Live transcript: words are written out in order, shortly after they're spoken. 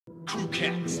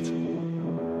CREWCast.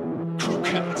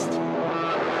 CREWCast.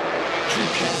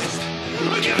 CREWCast.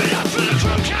 Give it up for the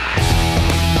CREWCast!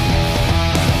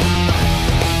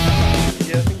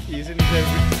 Yeah, I think he is in his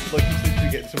every, like he's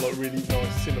literally getting some like really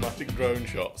nice cinematic drone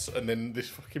shots, and then this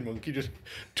fucking monkey just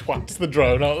twats the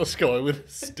drone out of the sky with a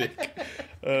stick.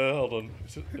 Hold on,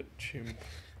 is it a chimp?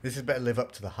 This is better live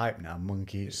up to the hype now.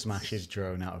 Monkey smashes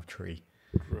drone out of tree.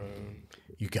 Drone.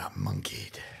 You got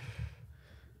monkeyed.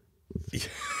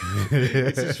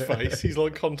 It's his face. He's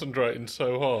like concentrating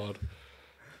so hard.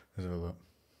 Let's have a look.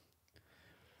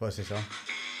 What's this on?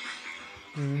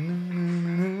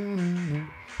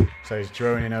 So he's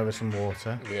droning over some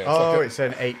water. Yeah, it's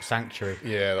an ape sanctuary.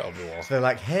 Yeah, that'll be wild. So they're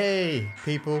like, hey,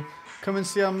 people, come and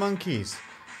see our monkeys.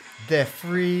 They're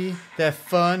free, they're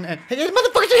fun, and hey, this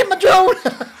motherfucker's hit my drone!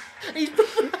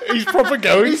 He's proper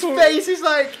going. His face is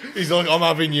like, he's like, I'm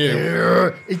having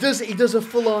you. He does a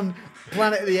full on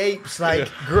Planet of the Apes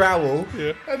growl,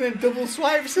 and then double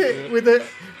swipes it with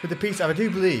a piece. I do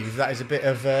believe that is a bit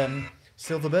of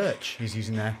silver birch he's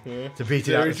using there to beat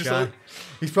it out of the sky.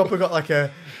 He's probably got like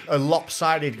a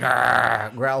lopsided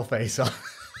growl face on.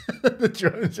 The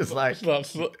drone's just like,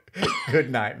 that's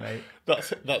good night, mate.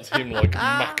 That's him like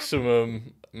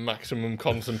maximum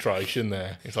concentration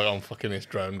there. He's like, I'm fucking this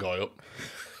drone guy up.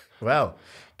 Well,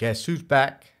 guess who's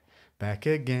back? Back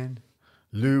again.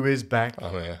 Lou is back.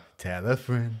 Oh yeah. Tell a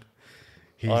friend.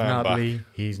 He's not back. Lee.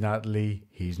 He's not Lee.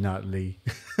 He's not Lee.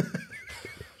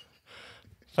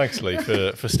 Thanks, Lee,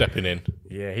 for stepping in.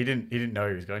 Yeah, he didn't know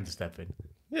he was going to step in.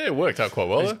 Yeah, it worked out quite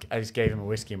well. I just gave him a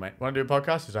whiskey and went, "Want to do a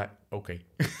podcast?" He's like, "Okay."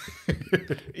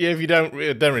 Yeah, if you don't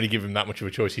really give him that much of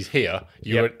a choice, he's here.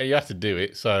 You have to do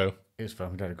it. So it was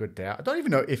fun. We had a good day out. I don't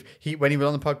even know if when he was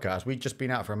on the podcast, we'd just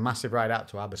been out for a massive ride out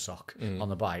to Abersock on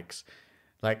the bikes,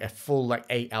 like a full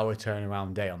 8-hour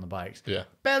turnaround day on the bikes. Yeah,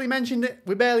 barely mentioned it.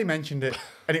 We barely mentioned it,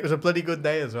 and it was a bloody good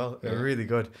day as well. Yeah. Really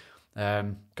good.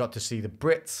 Got to see the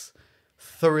Brits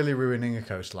thoroughly ruining a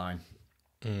coastline.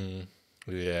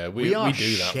 Yeah, we are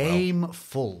do that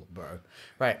shameful, bro.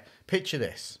 Right, picture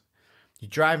this. You're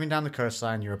driving down the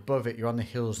coastline, you're above it, you're on the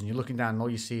hills, and you're looking down, and all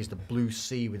you see is the blue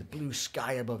sea with the blue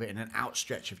sky above it and an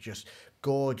outstretch of just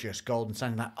gorgeous golden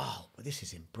sand. Like, oh, well, this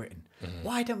is in Britain.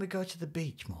 Why don't we go to the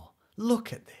beach more?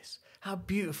 Look at this. How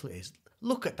beautiful it is.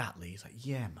 Look at that, Lee. It's like,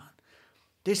 yeah, man.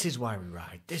 This is why we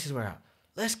ride. This is where we're at.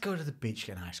 Let's go to the beach,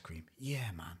 get an ice cream.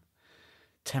 Yeah, man.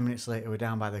 10 minutes later, we're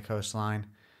down by the coastline.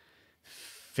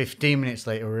 15 minutes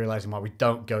later, we're realising why we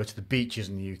don't go to the beaches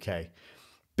in the UK.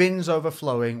 Bins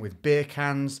overflowing with beer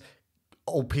cans,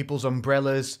 old people's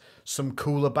umbrellas, some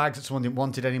cooler bags that someone didn't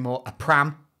want it anymore, a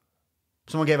pram.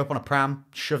 Someone gave up on a pram,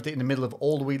 shoved it in the middle of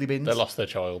all the wheelie bins. They lost their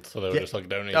child, so they were just like,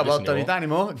 don't need don't need that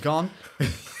anymore. Gone.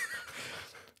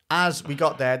 As we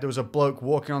got there was a bloke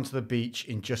walking onto the beach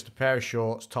in just a pair of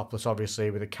shorts, topless obviously,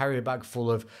 with a carrier bag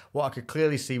full of what I could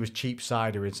clearly see was cheap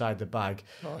cider inside the bag.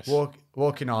 Nice.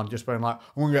 Walking on, just going like,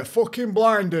 I'm going to get fucking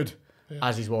blinded. Yeah.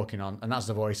 As he's walking on. And that's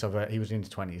the voice of he was in his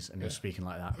 20s and he was speaking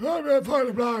like that. I'm going to get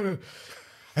fucking blinded.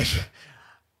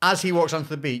 As he walks onto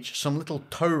the beach, some little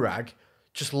tow rag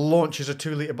just launches a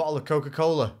 2-litre bottle of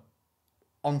Coca-Cola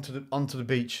onto the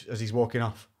beach as he's walking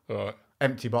off. Right.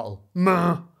 Empty bottle.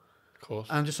 Meh. Of course.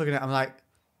 And I'm just looking at it, I'm like,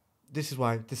 this is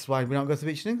why we don't go to the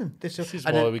beach in England. This is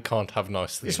why we can't have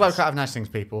nice things. This is why we can't have nice things,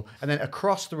 people. And then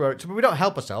across the road, but we don't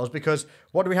help ourselves because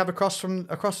what do we have across from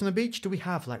the beach? Do we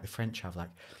have like the French have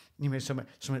someone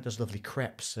that does lovely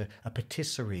crepes, a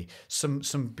patisserie, some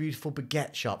beautiful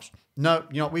baguette shops? No,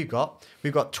 you know what we've got?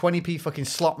 We've got 20p fucking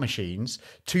slot machines,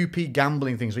 2p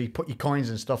gambling things where you put your coins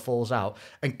and stuff falls out,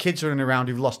 and kids running around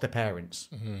who've lost their parents.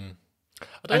 And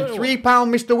 £3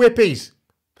 Mr. Whippies.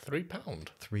 £3?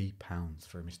 £3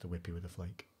 for a Mr. Whippy with a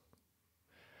flake.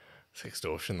 It's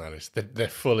extortion, that is. They're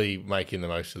fully making the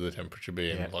most of the temperature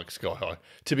being sky high.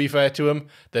 To be fair to them,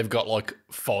 they've got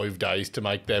 5 days to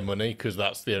make their money because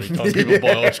that's the only time people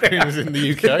buy ice creams in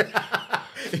the UK.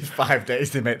 It's 5 days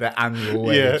to make their annual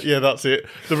wage. Yeah, that's it.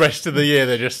 The rest of the year,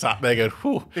 they're just sat there going,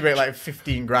 whew. They make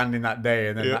 15 grand in that day,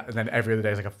 and then every other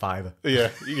day is like a fiver. Yeah,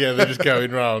 they're just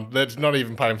going round. They're just not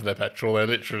even paying for their petrol.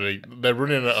 They're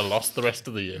running at a loss the rest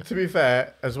of the year. To be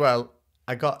fair, as well,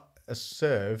 I got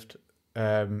served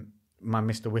my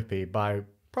Mr. Whippy by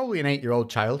probably an 8-year-old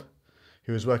child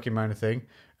who was working my own thing,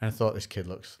 and I thought this kid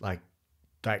looks like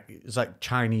it's like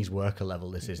Chinese worker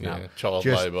level. This is now child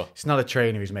labour. It's not a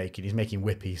trainer he's making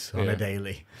whippies on a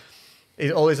daily.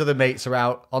 All his other mates are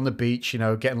out on the beach,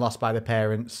 getting lost by their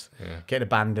parents, getting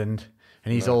abandoned,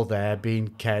 and he's all there being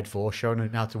cared for, showing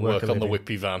him how to work on the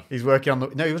whippy van. He's working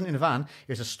on no, he wasn't in a van.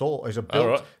 It was a store. It was a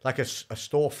built like a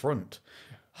storefront,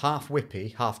 half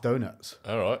whippy, half donuts.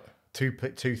 All right.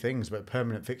 two things, but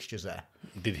permanent fixtures there.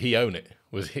 Did he own it?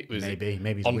 Was Maybe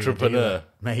he's entrepreneur?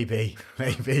 Maybe.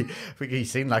 I think he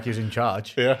seemed like he was in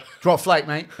charge. Yeah. Drop flake,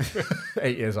 mate.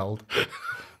 8 years old.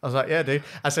 I was like, yeah, dude.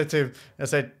 I said to him,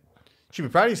 you should be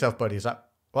proud of yourself, buddy. He's like,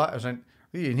 what? I was like,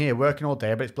 you're in here working all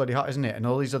day, but it's bloody hot, isn't it? And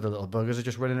all these other little buggers are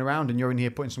just running around, and you're in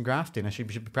here putting some graft in. You should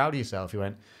be proud of yourself. He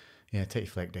went, yeah, take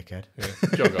your flake, dickhead. Yeah.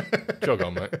 Jog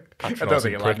on, mate. I don't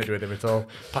think it landed with him at all.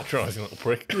 Patronising little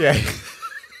prick. Yeah.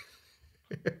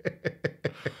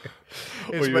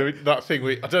 That thing.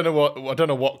 I don't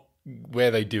know what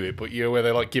where they do it, but where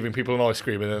they're like giving people an ice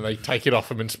cream and then they take it off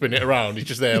them and spin it around. He's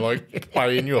just there like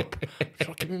playing you up.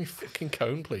 Give me my fucking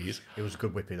cone, please. It was a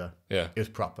good whippy though. Yeah, it was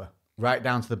proper. Right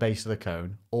down to the base of the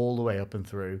cone, all the way up and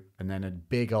through, and then a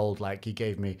big old, he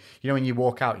gave me, when you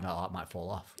walk out, you're like, oh, it might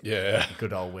fall off. Yeah.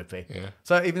 Good old whippy. Yeah.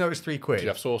 So even though it was £3. Did you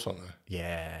have sauce on there?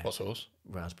 Yeah. What sauce?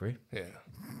 Raspberry. Yeah.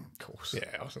 Of course. Yeah,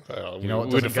 I was going to say, you know what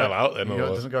would have fell out then. You know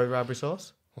what doesn't go with raspberry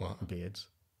sauce? What? Beards.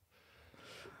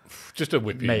 Just a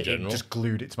whippy in general. It just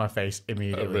glued it to my face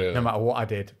immediately, really? no matter what I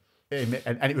did. And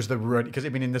it was the run, because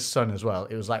it'd been in the sun as well.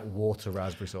 It was like water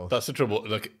raspberry sauce. That's the trouble.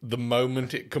 Like, the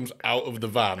moment it comes out of the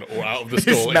van or out of the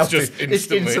store, it's just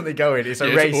instantly going. It's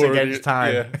a race against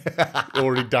time. Yeah,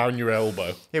 already down your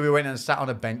elbow. Yeah, we went and sat on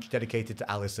a bench dedicated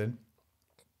to Alison.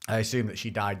 I assume that she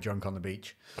died drunk on the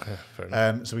beach. Fair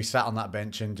enough. So we sat on that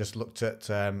bench and just looked at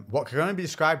what can only be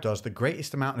described as the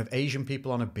greatest amount of Asian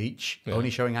people on a beach, only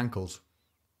showing ankles.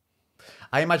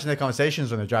 I imagine their conversations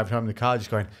when they're driving home in the car,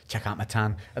 just going, check out my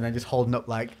tan, and then just holding up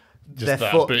their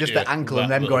foot, their ankle,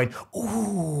 and them going,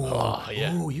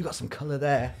 ooh, you got some colour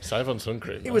there. Save on sun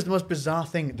cream. It was the most bizarre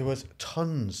thing. There was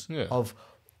tons of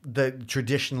the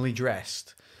traditionally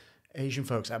dressed Asian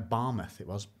folks at Barmouth. It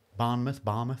was Barmouth.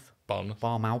 I don't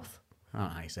know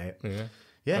how you say it.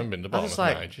 I haven't been to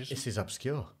Barmouth in ages. This is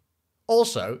obscure.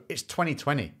 Also, it's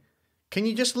 2020. Can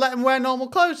you just let them wear normal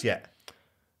clothes yet?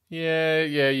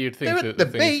 Yeah, you'd think they're at the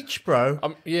beach, bro.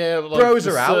 Bros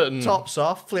are out, tops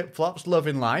off, flip flops,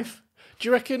 loving life. Do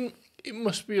you reckon it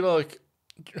must be like?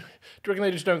 Do you reckon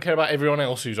they just don't care about everyone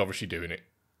else who's obviously doing it?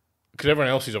 Because everyone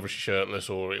else is obviously shirtless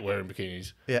or wearing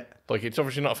bikinis. Yeah, it's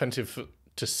obviously not offensive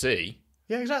to see.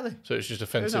 Yeah, So it's just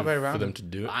offensive for them to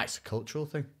do it. It's a cultural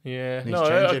thing. Yeah,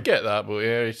 I get that, but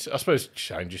I suppose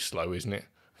change is slow, isn't it?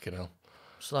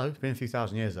 Slow. It's been a few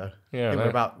thousand years though. Yeah, we're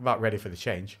about ready for the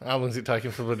change. How long's it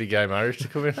taking for bloody gay marriage to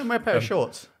come in? And wear a pair of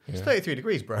shorts. It's 33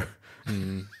 degrees, bro.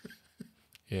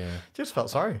 Yeah. Just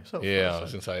felt sorry. I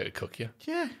was gonna say it'd cook you.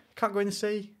 Yeah, can't go in the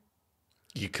sea.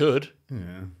 You could.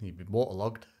 Yeah, you'd be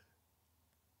waterlogged.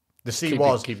 The sea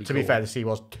was, to be fair, the sea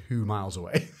was 2 miles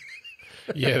away.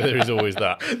 Yeah, there is always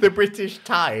that. The British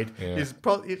tide is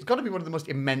it's got to be one of the most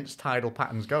immense tidal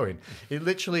patterns going. It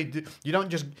literally, you don't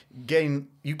just gain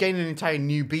an entire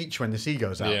new beach when the sea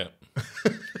goes out. Yeah.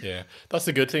 Yeah, that's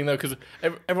the good thing though, because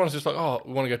everyone's just like, oh,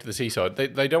 we want to go to the seaside.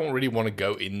 They don't really want to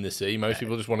go in the sea. Most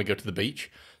people just want to go to the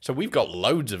beach. So we've got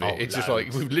loads of it. It's just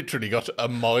like we've literally got a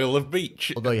mile of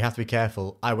beach. Although you have to be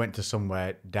careful. I went to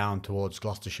somewhere down towards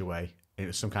Gloucestershire way. It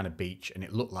was some kind of beach, and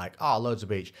it looked like loads of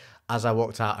beach. As I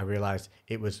walked out, I realised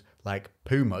it was like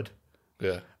poo mud.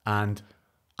 Yeah, and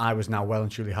I was now well and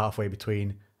truly halfway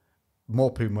between more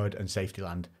poo mud and safety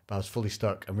land. But I was fully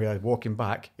stuck, and realised walking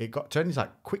back, it got turned into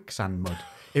like quicksand mud.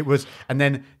 It was, and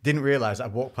then didn't realise I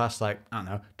walked past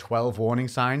 12 warning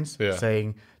signs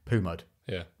saying poo mud.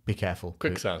 Yeah, be careful.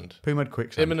 Quicksand. Poo mud,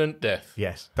 quicksand. Imminent death.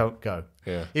 Yes, don't go.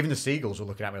 Yeah. Even the seagulls were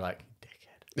looking at me like,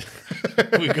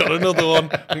 We've got another one.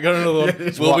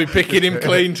 We'll be picking him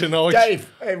clean tonight.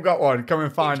 Dave, we've got one. Come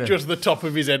and find him. Just the top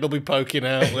of his head will be poking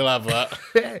out. We'll have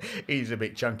that. He's a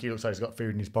bit chunky. Looks like he's got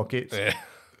food in his pockets.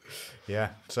 Yeah.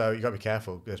 So you got to be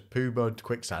careful. There's poo mud,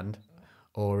 quicksand,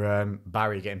 or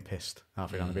Barry getting pissed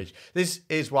halfway down the beach. This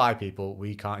is why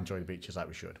we can't enjoy the beaches like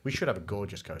we should. We should have a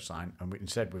gorgeous coastline, and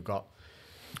instead we've got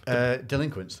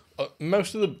delinquents.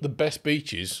 Most of the best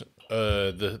beaches,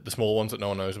 the small ones that no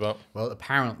one knows about. Well,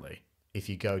 apparently, if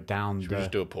you go down, we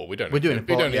just do a pour. We don't. We're doing a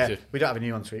pour. We don't need to. We don't have a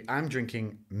new one this week. I'm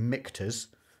drinking Michter's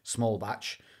small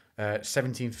batch,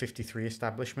 1753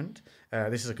 establishment.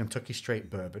 This is a Kentucky straight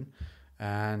bourbon,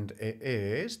 and it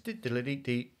is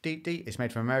it's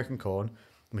made from American corn,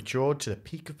 matured to the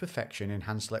peak of perfection in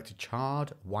hand-selected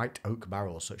charred white oak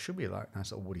barrels. So it should be like a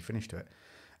nice little woody finish to it,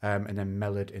 and then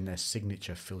mellowed in their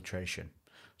signature filtration.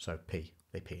 So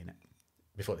they pee in it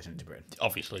before they send it to Britain.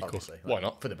 Obviously. Of course. Why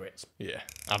not? For the Brits. Yeah,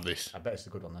 have this. I bet it's a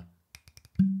good one though.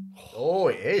 Oh,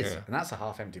 it is, and that's a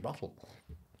half-empty bottle.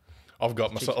 I've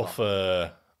got myself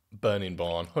Burning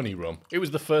Barn honey rum. It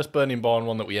was the first Burning Barn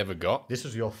one that we ever got. This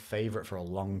was your favourite for a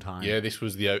long time. Yeah, this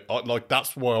was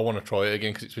that's why I want to try it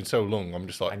again because it's been so long. I'm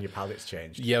just like, And your palate's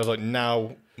changed. yeah, I was like,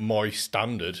 now my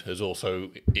standard has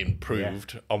also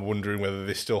improved. I'm wondering whether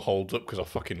this still holds up because I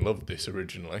fucking loved this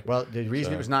originally. Well, the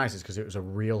reason it was nice is because it was a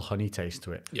real honey taste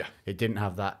to it. Yeah. It didn't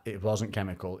have that. It wasn't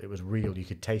chemical. It was real. You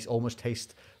could almost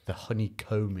taste the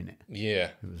honeycomb in it. Yeah.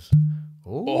 It was.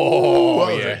 Oh,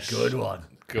 that was yes. a good one.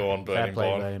 Go on, Burning play,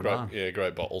 Barn. Burning Great, Barn. yeah,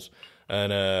 great bottles.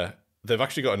 And they've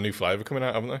actually got a new flavour coming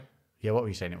out, haven't they? Yeah, what were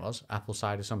you saying it was? Apple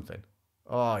cider something.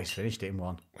 Oh, he's finished it in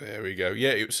one. There we go.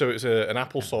 Yeah, so it's an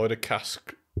apple cider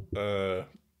cask. I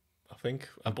think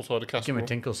apple cider cask. Give him a rum.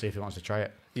 tinkle, see if he wants to try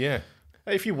it. Yeah.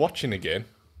 Hey, if you're watching again,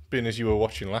 being as you were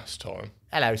watching last time,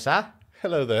 Hello, sir.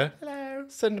 hello there. Hello.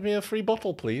 Send me a free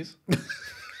bottle, please.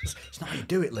 It's not how you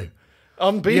do it, Lou.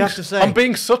 I'm being. You have to say- I'm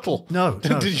being subtle. No,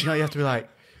 Did you have to be like,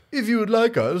 if you would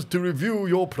like us to review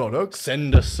your products,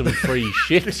 Send us some free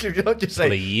shit. you don't just say,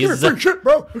 Please. give me free shit,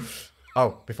 bro.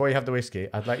 Oh, before you have the whiskey,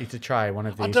 I'd like you to try one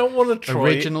of these I don't want to try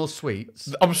original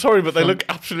sweets. I'm sorry, but they look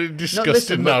absolutely No, disgusting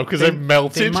listen, now look, because they've They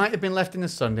melted. might have been left in the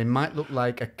sun. They might look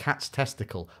like a cat's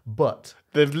testicle, but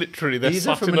They're These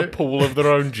are sat from in a an- pool of their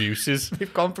own juices.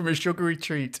 they've gone from a sugary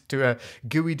treat to a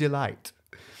gooey delight.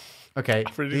 Okay.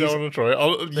 I really these- don't want to try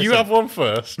it. You Listen. have one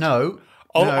first. No.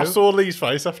 I no. saw Lee's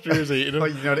face after he was eating them. Oh,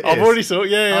 you know what it I've is? already saw.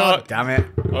 Yeah, Oh, damn it.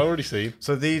 I already seen.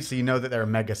 So these, so you know that they're a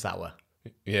mega sour.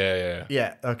 Yeah.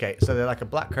 Yeah, okay. So they're like a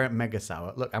blackcurrant mega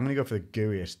sour. Look, I'm going to go for the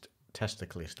gooeyest,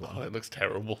 testicleist one. Oh, it looks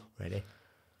terrible. Ready?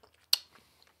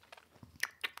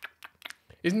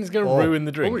 Isn't this going to ruin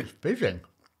the drink? Oh, it's fizzing.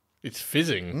 It's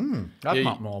fizzing. That's Yeah,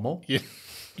 not normal.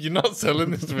 You're not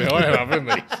selling this to me. I am having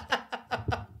these.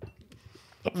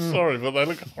 I'm sorry, but they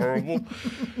look horrible.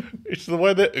 It's the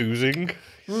way they're oozing.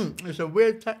 It's a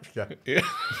weird texture. Yeah.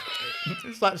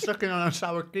 It's like sucking on a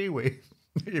sour kiwi.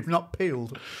 You've not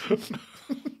peeled.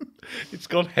 It's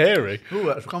gone hairy. Ooh,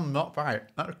 that's gone not right.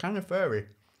 That's kind of furry.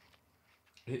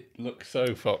 It looks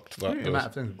so fucked. That The does. amount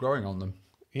of things growing on them.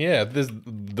 Yeah,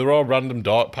 there are random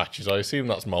dark patches. I assume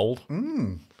that's mold.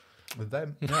 With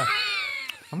them, yeah.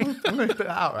 I'm gonna spit that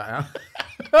out right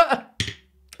now.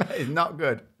 That is not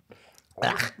good.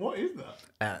 What is that?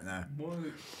 I don't know.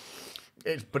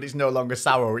 But it's no longer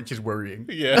sour, which is worrying.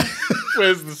 Yeah.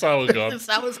 Where's the sour The gone?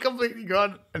 sour's completely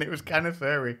gone, and it was kind of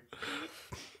furry.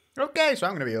 Okay, so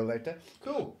I'm going to be ill later.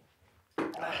 Cool.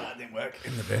 That didn't work.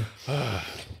 In the bin.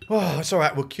 Oh, it's all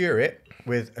right. We'll cure it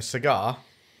with a cigar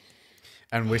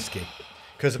and whiskey.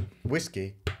 Because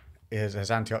whiskey has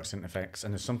antioxidant effects,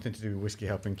 and there's something to do with whiskey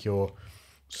helping cure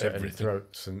certain Everything.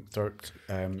 throats and throat.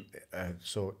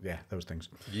 So, yeah, those things.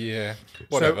 Yeah.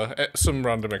 Whatever. Some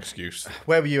random excuse.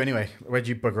 Where were you anyway? Where'd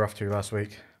you bugger off to last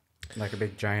week? Like a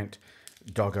big giant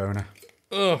dog owner.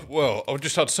 Oh, well, I've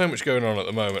just had so much going on at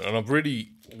the moment, and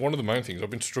one of the main things, I've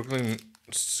been struggling,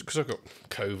 because I got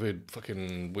COVID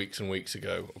fucking weeks and weeks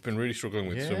ago. I've been really struggling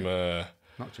with some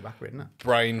Not too backward, isn't it?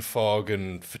 brain fog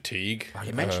and fatigue. Oh,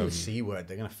 you mentioned the C word.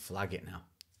 They're going to flag it now.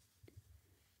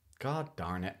 God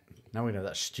darn it. Now we know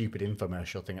that stupid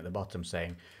infomercial thing at the bottom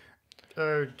saying,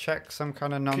 oh, check some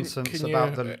kind of nonsense Can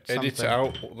about you the edit something. it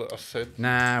out what I said?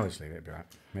 Nah, we'll just leave it. It'll be right.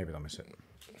 Maybe they'll miss it.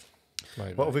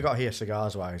 Maybe. What have we got here,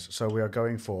 cigars-wise? So we are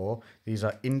going for, these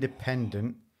are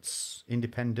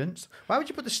Independence. Why would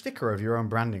you put the sticker over your own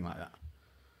branding like that?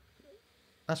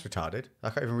 That's retarded. I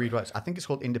can't even read what it's. I think it's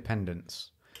called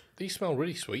Independence. These smell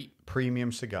really sweet.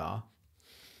 Premium cigar.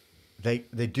 They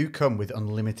do come with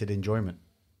unlimited enjoyment.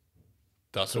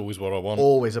 That's always what I want.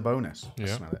 Always a bonus. I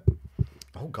Yeah. smell it.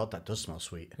 Oh, God, that does smell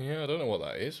sweet. Yeah, I don't know what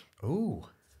that is. Ooh,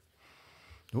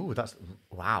 that's...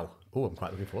 Wow. Ooh, I'm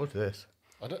quite looking forward to this.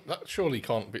 That surely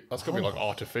can't be. That's gonna be like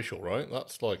artificial, right?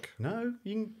 That's like. No,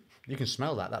 you can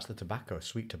smell that. That's the tobacco,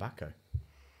 sweet tobacco.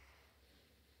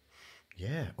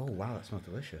 Yeah. Oh, wow, that smells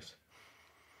delicious.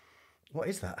 What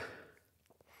is that?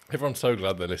 Everyone's so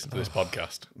glad they listen to this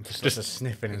podcast. Just a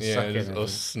sniffing and Yeah, sucking. just and-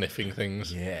 us sniffing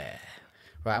things. Yeah.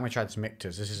 Right, I'm going to try some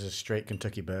Mictors. This is a straight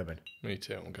Kentucky bourbon. Me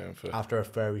too. I'm going for. After a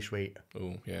furry sweet.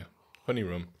 Oh yeah, honey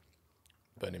rum,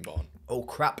 Burning Barn. Oh,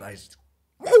 crap.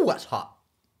 Oh, that's hot.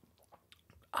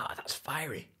 Ah, that's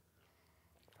fiery.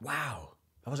 Wow.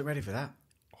 I wasn't ready for that.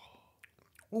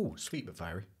 Oh, sweet but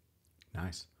fiery.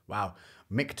 Nice. Wow.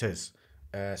 Mictors.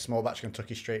 Small batch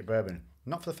Kentucky straight bourbon.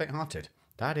 Not for the faint-hearted.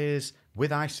 That is,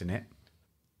 with ice in it,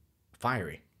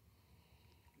 fiery.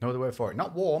 No other word for it.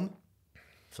 Not warm.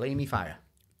 Flamey fire.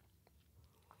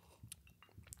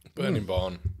 Burning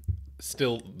Barn,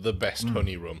 still the best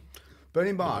honey rum.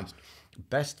 Burning Barn,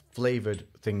 best flavoured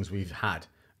things we've had.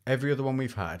 Every other one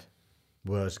we've had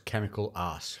was chemical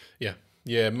arse. Yeah,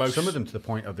 Yeah, most Some of them to the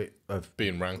point of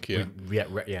being rank. Yeah,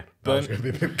 yeah. I was going to be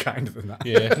a bit kinder than that.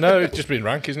 yeah. No, it's just being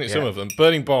rank, isn't it? Yeah. Some of them.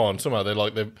 Burning Barn. Somehow they're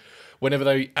like whenever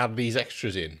they add these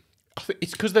extras in, I think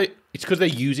it's because they're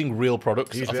using real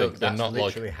products. I think they're not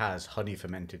literally like has honey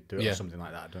fermented through it or something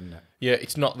like that, doesn't it? yeah.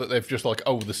 It's not that they've just like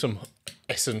there's some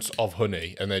essence of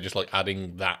honey and they're just like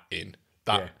adding that in.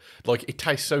 That like it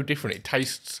tastes so different. It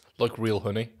tastes like real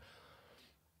honey.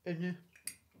 Yeah.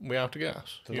 We out to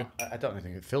gas. Yeah. I don't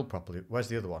think it filled properly. Where's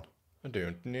the other one? I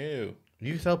don't know.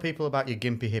 You tell people about your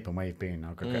gimpy hip and where you've been.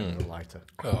 I'll go get another lighter.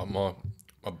 Oh my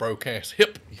broke ass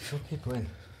hip. You fill people in.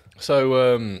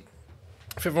 So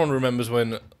if everyone remembers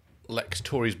when Lex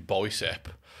tore his bicep,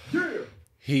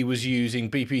 he was using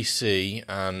BPC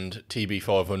and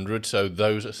TB500. So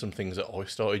those are some things that I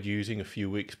started using a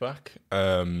few weeks back,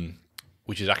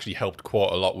 which has actually helped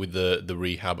quite a lot with the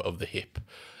rehab of the hip.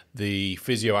 The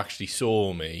physio actually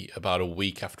saw me about a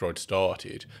week after I'd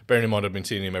started. Bearing in mind I'd been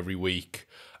seeing him every week.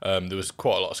 There was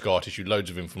quite a lot of scar tissue, loads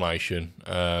of inflammation.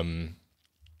 And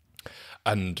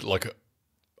like,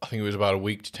 I think it was about a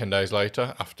week to 10 days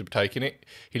later after taking it,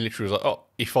 he literally was like, oh,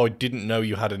 if I didn't know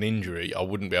you had an injury, I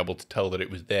wouldn't be able to tell that it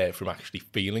was there from actually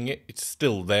feeling it. It's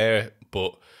still there,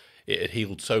 but it had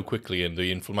healed so quickly and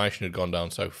the inflammation had gone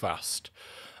down so fast.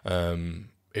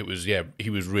 He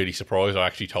was really surprised. I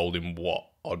actually told him what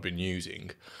I'd been using.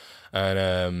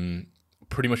 And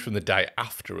pretty much from the day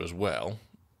after as well,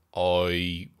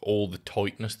 all the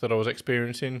tightness that I was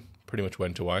experiencing pretty much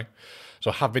went away.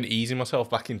 So I have been easing myself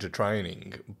back into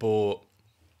training, but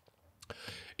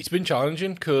it's been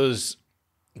challenging because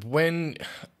and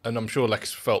I'm sure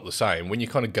Lex felt the same, when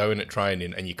you're kind of going at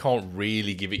training and you can't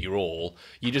really give it your all,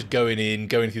 you're just going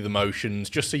through the motions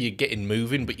just so you're getting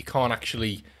moving, but you can't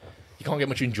get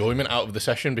much enjoyment out of the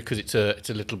session because it's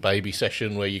a little baby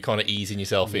session where you're kind of easing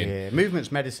yourself in. Yeah,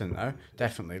 movement's medicine though,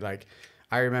 definitely. Like,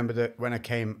 I remember that when I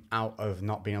came out of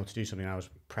not being able to do something, I was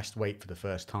pressed weight for the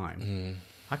first time.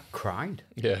 I cried.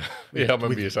 Yeah, I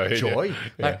remember you saying joy.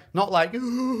 Yeah. Like, not like,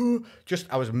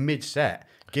 just I was mid-set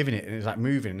giving it and it was like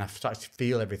moving and I started to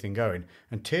feel everything going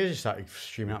and tears just started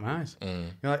streaming out my eyes. You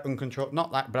know, like uncontrolled,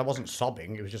 not like, but I wasn't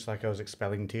sobbing. It was just like I was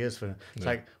expelling tears it's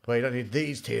like, well, you don't need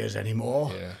these tears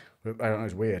anymore. Yeah. I don't know, it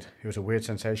was weird. It was a weird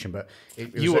sensation, but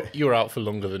you were out for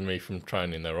longer than me from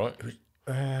training though, right?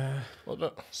 What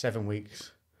that? 7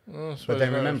 weeks. Oh, But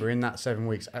then remember, in that 7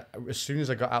 weeks, as soon as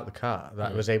I got out the car,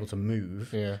 that I was able to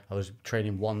move. Yeah. I was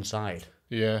training one side,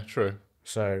 Yeah, true.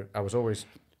 so I was always.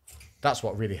 That's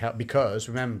what really helped because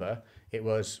remember, it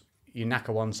was you knacker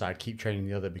one side, keep training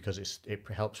the other because it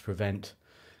helps prevent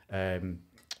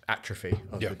atrophy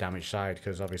of the damaged side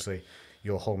because obviously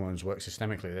your hormones work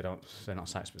systemically. They're not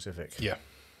site specific.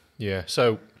 Yeah.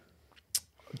 So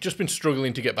just been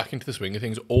struggling to get back into the swing of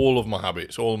things. All of my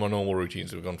habits, all of my normal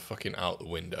routines have gone fucking out the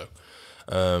window.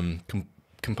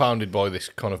 Compounded by this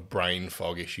kind of brain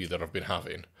fog issue that I've been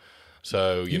having.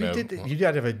 So, you did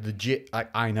have a legit.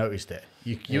 Like, I noticed it.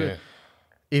 You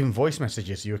even voice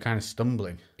messages. You were kind of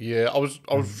stumbling. Yeah, I was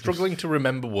struggling to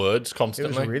remember words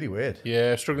constantly. It was really weird.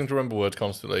 Yeah, struggling to remember words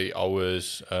constantly. I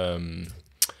was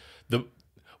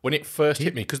when it first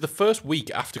hit me, because the first week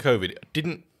after COVID, I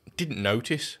didn't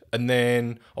notice, and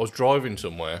then I was driving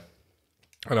somewhere,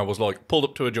 and I was like pulled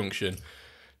up to a junction,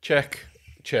 check,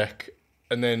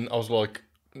 and then I was like,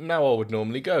 now I would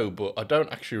normally go, but I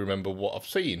don't actually remember what I've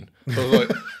seen. So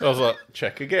I was like,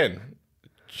 check again,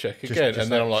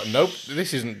 and then I'm like, nope,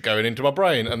 this isn't going into my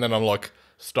brain, and then I'm like,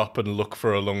 stop and look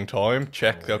for a long time,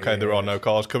 check, okay, there are no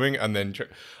cars coming, and then check.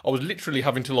 I was literally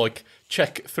having to like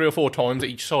check 3 or 4 times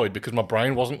each side because my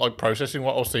brain wasn't like processing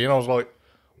what I was seeing. I was like,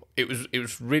 it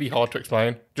was really hard to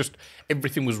explain. Just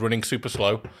everything was running super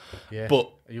slow. Yeah,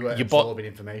 but you were absorbing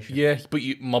information. Yeah, but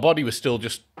my body was still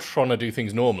just trying to do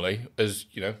things normally, as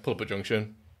you know, pull up a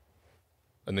junction,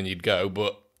 and then you'd go.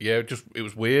 But yeah, it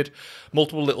was weird.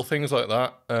 Multiple little things like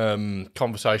that.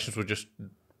 Conversations were just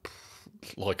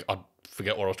like I'd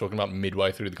forget what I was talking about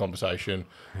midway through the conversation.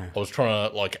 I was trying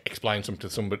to like explain something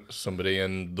to somebody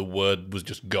and the word was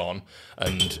just gone,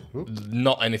 and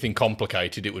not anything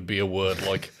complicated. It would be a word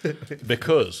like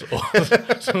because or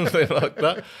something like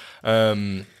that.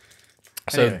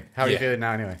 So anyway, how are you feeling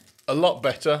now anyway? A lot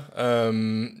better.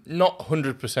 Not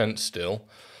 100% still.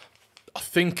 I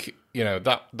think, you know,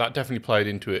 that definitely played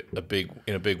into it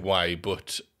in a big way,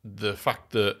 but the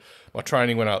fact that my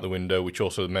training went out the window, which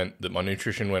also meant that my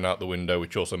nutrition went out the window,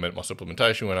 which also meant my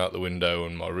supplementation went out the window,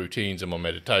 and my routines and my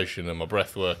meditation and my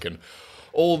breath work and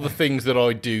all the things that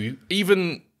I do,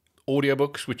 even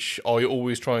audiobooks, which I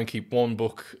always try and keep one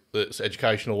book that's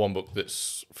educational, one book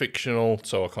that's fictional,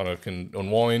 so I kind of can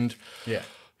unwind. Yeah.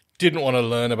 didn't want to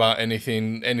learn about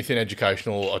anything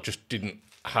educational. I just didn't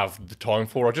have the time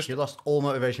for. You lost all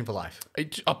motivation for life.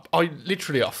 I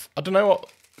literally, I don't know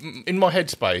what, in my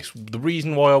headspace, the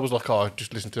reason why I was like, oh, I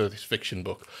just listened to this fiction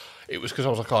book, it was because I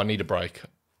was like, oh, I need a break.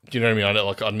 Do you know what I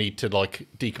mean? I need to like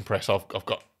decompress. I've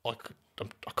got like,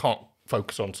 I can't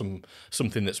focus on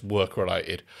something that's work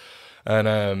related. And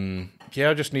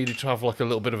I just needed to have like a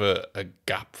little bit of a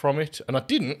gap from it. And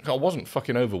I wasn't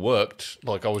fucking overworked.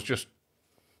 Like I was just,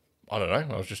 I don't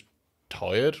know, I was just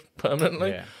tired permanently.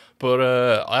 Yeah. But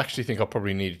I actually think I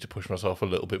probably needed to push myself a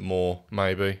little bit more,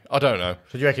 maybe. I don't know.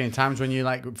 So do you reckon in times when you're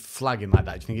like flagging like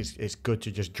that, do you think it's good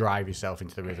to just drive yourself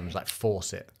into the rhythms, like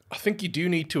force it? I think you do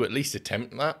need to at least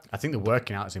attempt that. I think the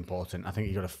working out is important. I think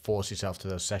you've got to force yourself to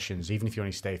those sessions, even if you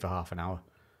only stay for half an hour.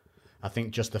 I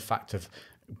think just the fact of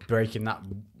breaking that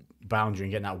boundary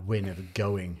and getting that win of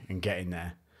going and getting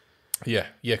there. Yeah,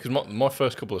 because my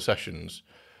first couple of sessions,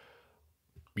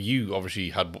 you obviously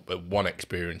had one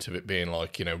experience of it being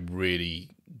like, you know,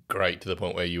 really great to the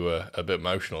point where you were a bit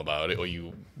emotional about it, or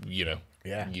you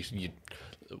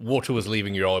water was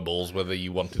leaving your eyeballs whether you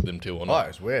wanted them to or not. Oh, it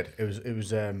was weird. It was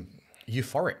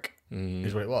euphoric,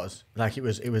 is what it was. Like it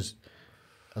was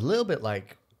a little bit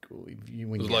like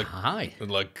when you're high.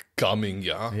 Like coming,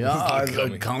 yeah.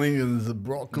 Yeah, coming in the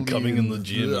broccoli. Coming in the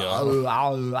gym, yeah.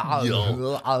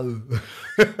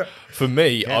 For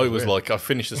me, I was like, I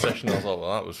finished the session, I was like,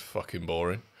 well, that was fucking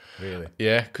boring. Really?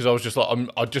 Yeah, because I was just like,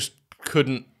 I just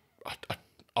couldn't,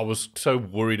 I was so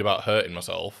worried about hurting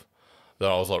myself that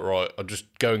I was like, right, I'm just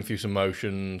going through some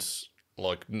motions,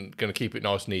 like, going to keep it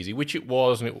nice and easy, which it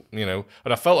was, and it, you know,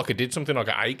 and I felt like I did something, like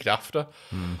I ached after,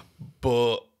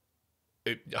 but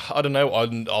I don't know,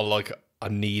 I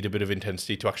need a bit of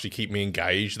intensity to actually keep me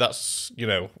engaged. That's, you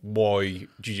know, why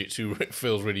jiu-jitsu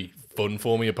feels really fun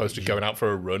for me opposed to going out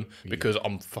for a run, because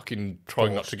I'm fucking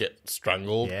trying not to get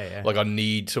strangled. Yeah. Like I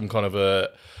need some kind of a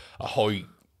high,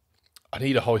 I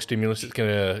need a high stimulus that's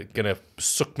gonna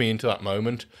suck me into that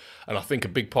moment. And I think a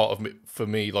big part of it for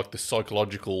me, like the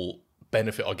psychological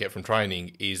benefit I get from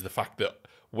training, is the fact that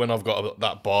when I've got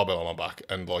that barbell on my back,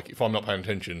 and like if I'm not paying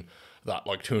attention, that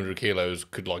like 200 kilos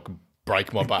could like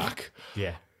break my back.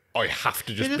 Yeah. I have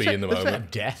to just be in the The moment. threat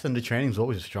of death under training is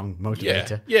always a strong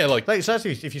motivator. Yeah, like so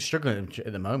actually, if you're struggling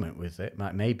at the moment with it,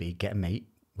 like maybe get a mate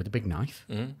with a big knife.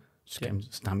 Just get him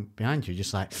to stand behind you,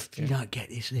 just like, if you don't get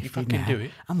this lifted fucking now, do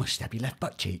it. I'm going to stab your left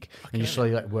butt cheek. And you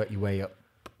slowly like work your way up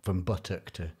from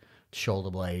buttock to shoulder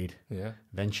blade. Yeah.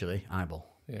 Eventually, eyeball.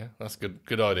 Yeah, that's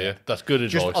good idea. That's good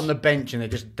advice. Just on the bench and they're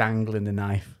just dangling the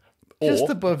knife. Just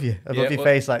above you, your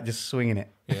face, like just swinging it.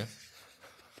 Yeah.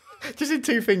 Just in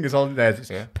two fingers on there,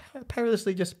 just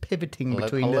perilously just pivoting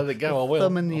between I'll the let it go. I will.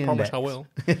 thumb and the I index. promise I will.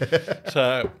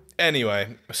 So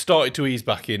anyway, I started to ease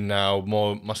back in now.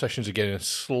 My sessions are getting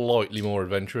slightly more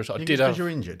adventurous. I did Because have you're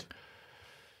injured.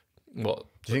 what?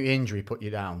 Do you think the injury put you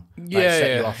down? Yeah,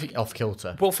 set you off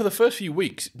kilter. Well, for the first few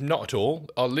weeks, not at all.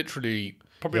 I literally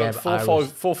probably Yeah, like but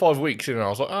 4 or 5 weeks in, and I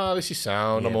was like, this is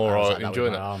sound. I'm Yeah, all I was right, like that with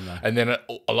enjoying my that. arm there. And then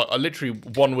I literally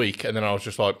 1 week, and then I was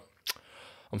just like,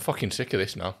 I'm fucking sick of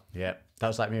this now. Yeah, that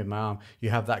was like me with my arm. You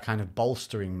have that kind of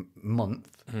bolstering month,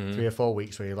 3 or 4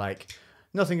 weeks, where you're like,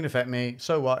 nothing can affect me.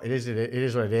 So what? It is what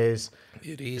it is.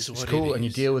 It is It's cool, and you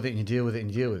deal with it, and you deal with it,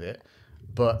 and you deal with it.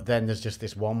 But then there's just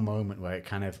this one moment where it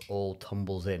kind of all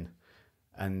tumbles in,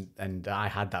 and I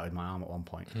had that with my arm at one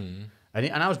point, and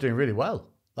I was doing really well.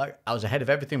 Like I was ahead of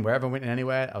everything. Wherever I went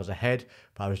anywhere, I was ahead.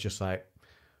 But I was just like,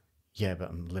 yeah, but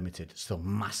I'm limited. Still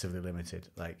massively limited.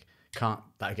 Like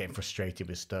getting frustrated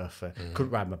with stuff. Couldn't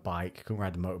ride my bike. Couldn't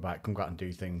ride the motorbike. Couldn't go out and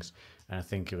do things. And I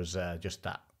think it was just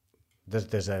that.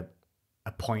 There's a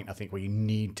point, I think, where you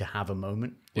need to have a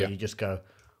moment where you just go,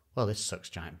 well, this sucks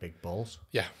giant big balls.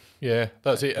 Yeah,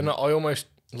 that's it. And I almost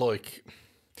like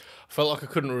felt like I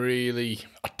couldn't really.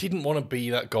 I didn't want to be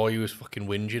that guy who was fucking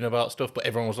whinging about stuff, but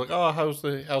everyone was like, "Oh, how's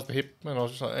the hip?" And I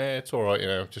was just like, "It's all right, you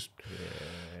know, just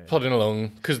plodding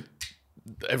along." Because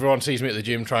everyone sees me at the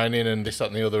gym training and this, that,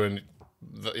 and the other, and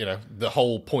you know, the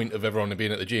whole point of everyone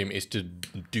being at the gym is to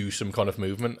do some kind of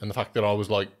movement. And the fact that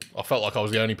I felt like I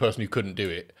was the only person who couldn't do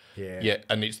it. Yeah,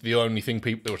 and it's the only thing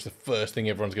it was the first thing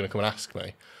everyone's going to come and ask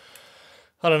me.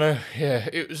 I don't know. Yeah,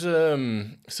 it was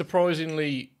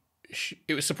surprisingly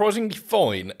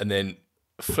fine, and then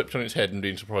flipped on its head and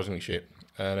doing surprisingly shit.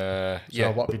 And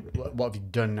So what have you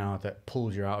done now that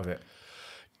pulls you out of it?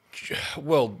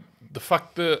 Well, the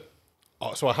fact that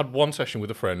so I had one session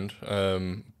with a friend,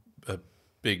 a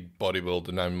big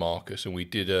bodybuilder named Marcus, and we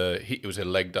did it was a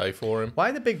leg day for him. Why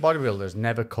are the big bodybuilders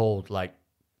never called like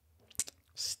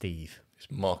Steve?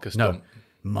 It's Marcus. No,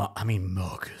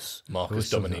 Marcus. Marcus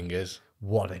Dominguez.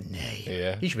 What a name!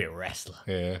 Yeah. He should be a wrestler.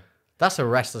 Yeah. That's a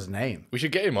wrestler's name. We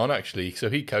should get him on actually. So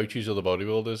he coaches other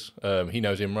bodybuilders. He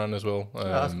knows Imran as well.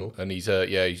 That's cool. And he's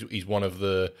one of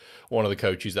the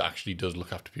coaches that actually does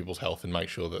look after people's health and make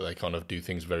sure that they kind of do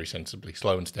things very sensibly,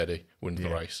 slow and steady, wins the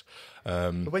race.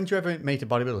 But when did you ever meet a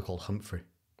bodybuilder called Humphrey?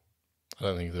 I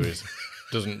don't think there is.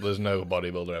 There's no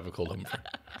bodybuilder ever called Humphrey.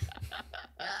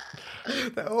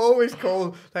 They're always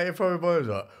called. They probably boys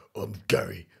like, I'm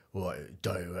Gary. What?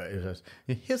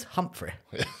 Here's Humphrey.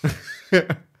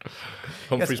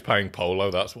 Humphrey's playing polo.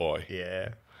 That's why. Yeah.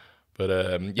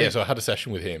 But so I had a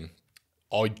session with him.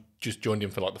 I just joined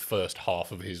him for like the first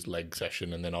half of his leg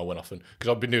session, and then I went off because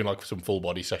I've been doing like some full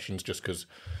body sessions just because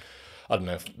I don't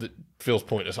know. It feels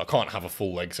pointless. I can't have a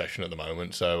full leg session at the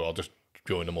moment, so I'll just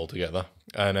join them all together.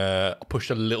 And I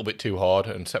pushed a little bit too hard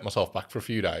and set myself back for a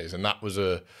few days, and that was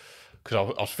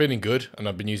because I was feeling good and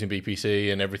I've been using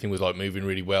BPC and everything was like moving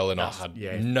really well and I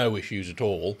had no issues at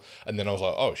all. And then I was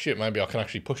like, oh shit, maybe I can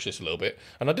actually push this a little bit.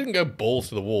 And I didn't go balls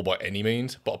to the wall by any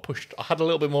means, but I had a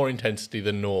little bit more intensity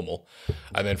than normal.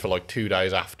 And then for like 2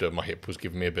 days after, my hip was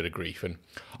giving me a bit of grief. And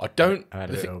I had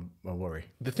a worry.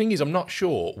 The thing is, I'm not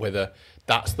sure whether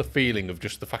that's the feeling of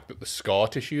just the fact that the scar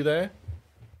tissue there,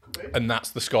 and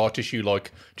that's the scar tissue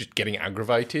like just getting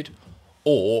aggravated,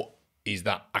 or is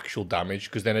that actual damage?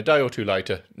 Because then a day or two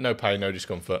later, no pain, no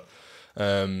discomfort.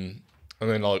 And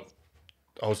then like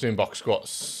I was doing box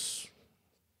squats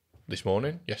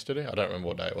yesterday. I don't remember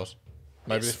what day it was.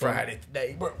 Maybe this Friday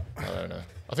today. I don't know.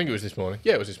 I think it was this morning.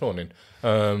 Yeah, it was this morning.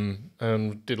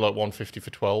 Did like 150 for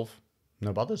 12.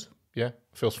 No bothers. Yeah,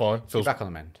 feels fine. You're back on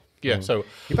the mend. Yeah, so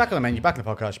you're back on the mend, you're back on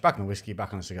the podcast, you're back on the whiskey, you're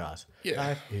back on the cigars. Yeah.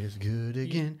 Life is good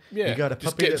again. Yeah. You got a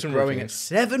Just puppy get that's some growing routines.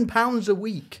 at 7 pounds a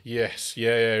week. yes,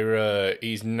 yeah.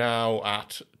 He's now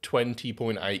at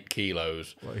 20.8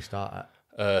 kilos. What do you start at?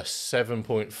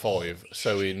 7.5.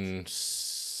 So in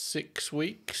 6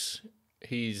 weeks,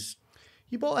 he's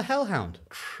You bought a hellhound.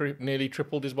 nearly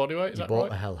tripled his body weight. Is You that bought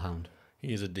right? a hellhound.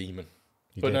 He is a demon.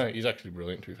 You But did. no, he's actually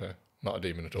brilliant, to be fair. Not a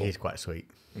demon at all. He's quite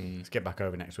sweet. Let's get back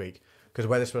over next week. Because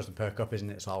weather's supposed to perk up, isn't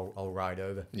it? So I'll ride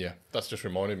over. Yeah, that's just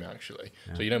reminded me, actually.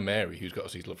 So you know Mary, who's got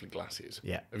us these lovely glasses?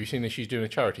 Yeah. Have you seen that she's doing a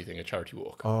charity thing, a charity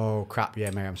walk? Oh, crap.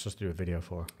 Yeah, Mary, I'm supposed to do a video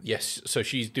for her. Yes, so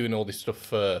she's doing all this stuff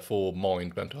for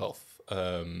mental health.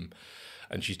 And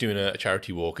she's doing a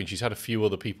charity walk, and she's had a few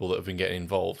other people that have been getting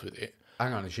involved with it.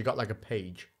 Hang on, has she got like a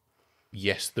page?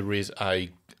 Yes, there is a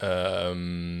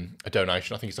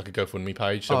donation. I think it's like a GoFundMe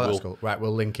page. So That's cool. Right,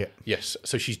 we'll link it. Yes,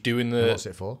 so she's doing What's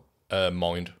it for?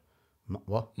 Mind.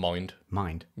 What? Mind.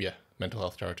 Mind. Yeah, mental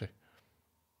health charity.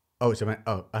 Oh,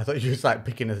 I thought you was like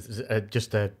picking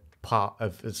just a part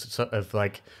of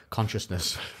like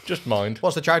consciousness. Just mind.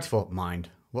 What's the charity for? Mind.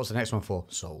 What's the next one for?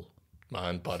 Soul.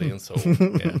 Mind, body, and soul.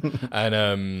 Yeah.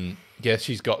 And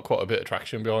she's got quite a bit of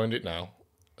traction behind it now.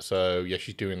 So yeah,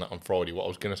 she's doing that on Friday. What I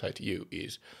was going to say to you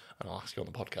is, and I'll ask you on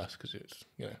the podcast because it's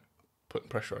putting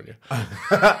pressure on you.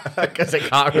 Because it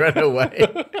can't run away.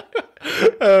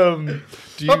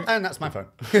 Do you, and that's my phone.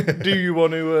 do you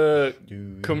want to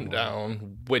come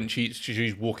down when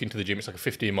she's walking to the gym? It's like a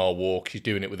 15-mile walk. She's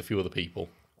doing it with a few other people.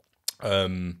 Do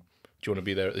you want to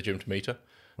be there at the gym to meet her?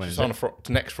 She's on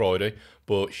next Friday,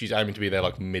 but she's aiming to be there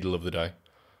like middle of the day.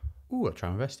 Ooh, I'll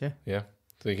try my best, yeah. Yeah.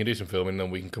 So you can do some filming, then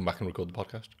we can come back and record the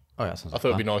podcast. Oh, that sounds I thought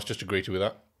it'd be nice just to greet her with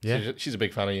that. Yeah. She's a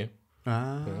big fan of you.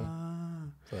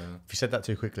 If you said that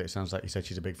too quickly, it sounds like you said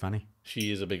she's a big fanny.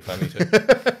 She is a big fanny too.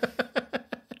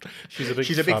 She's a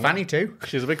big fanny too.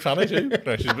 She's a big fanny too.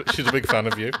 No, she's a big fan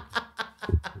of you.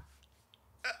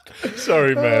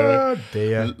 Sorry, Mary. Oh,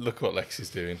 dear. Look what Lex is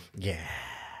doing. Yeah,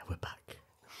 we're back.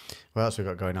 What else we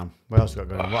got going on? What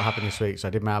happened this week? So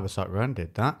I did my Sock run,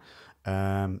 did that.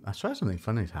 I swear something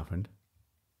funny's happened.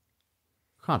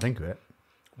 Can't think of it.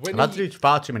 I've had to do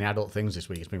far too many adult things this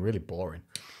week. It's been really boring.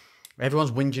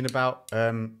 Everyone's whinging about...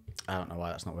 I don't know why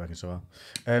that's not working so well.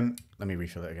 Let me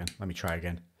refill it again. Let me try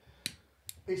again.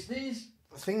 It's these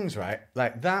things, right?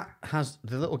 Like that has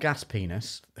the little gas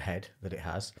penis head that it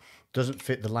has doesn't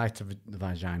fit the light of the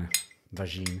vagina.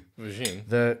 Vagine.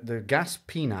 The gas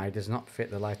peni does not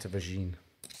fit the light of vagine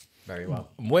very well.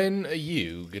 When are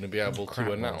you going to be able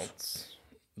to announce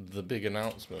the big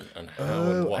announcement and how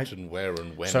and what and where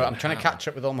and when? So I'm trying to catch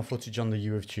up with all my footage on the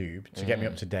U of Tube to get me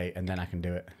up to date, and then I can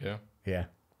do it. Yeah. Yeah.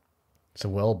 It's a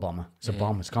world bomber. It's a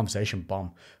bomb. It's a conversation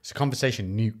bomb. It's a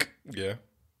conversation nuke. Yeah.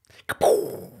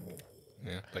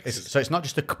 Yeah. Like So it's not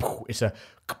just a it's a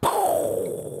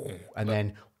and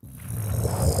then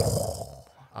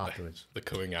afterwards. the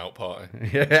coming out party.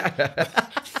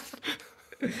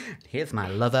 Here's my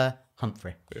lover,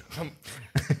 Humphrey.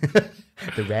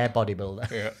 The rare bodybuilder.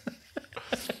 Yeah.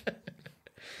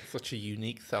 Such a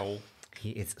unique soul.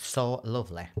 He is so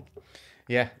lovely.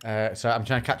 Yeah. So I'm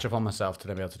trying to catch up on myself to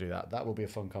then be able to do that. That will be a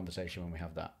fun conversation when we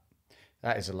have that.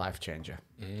 That is a life changer.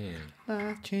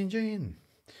 Life changing.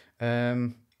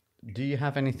 Do you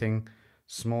have anything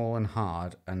small and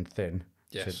hard and thin?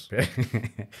 Yes.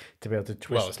 To be able to twist.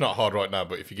 Well, it's not hard right now,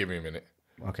 but if you give me a minute.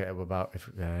 Okay, what about if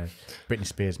Britney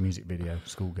Spears music video,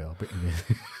 Schoolgirl,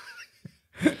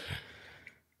 Britney.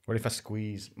 What if I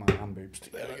squeeze my hand boobs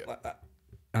together like that?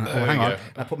 Hang on,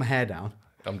 I put my hair down.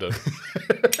 I'm done.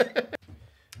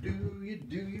 Do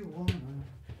you wanna?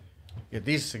 Yeah,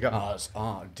 these cigars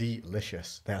are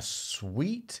delicious. They are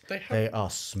sweet. They are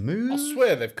smooth. I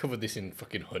swear they've covered this in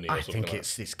fucking honey or I something. think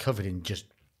it's covered in just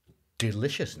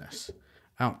deliciousness.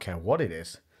 I don't care what it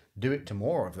is. Do it to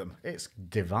more of them. It's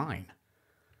divine.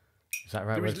 Is that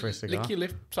right word for a cigar? Lick your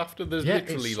lips after. There's Yeah,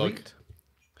 literally it's like. sweet.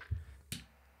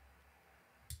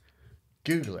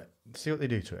 Google it. See what they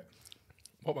do to it.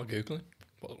 What am I googling?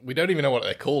 Well, we don't even know what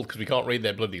they're called because we can't read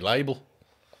their bloody label.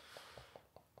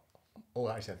 Oh,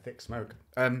 that said thick smoke.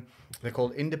 They're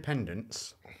called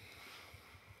Independence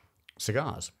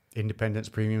cigars. Independence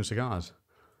premium cigars.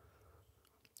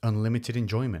 Unlimited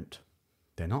enjoyment.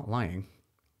 They're not lying.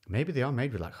 Maybe they are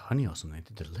made with like honey or something.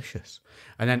 They're delicious.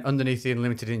 And then underneath the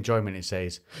unlimited enjoyment, it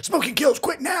says, "Smoking kills,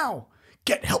 quit now.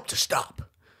 Get help to stop."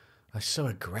 That's so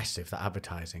aggressive, that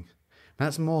advertising. And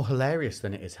that's more hilarious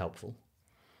than it is helpful.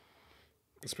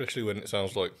 Especially when it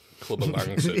sounds like Clubber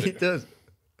Lang said It it. does.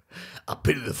 I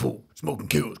pity the fool. Smoking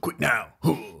kills, quit now.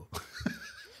 What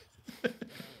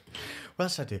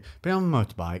else did I do? Been on a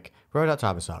motorbike, rode out to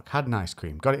Abersock, had an ice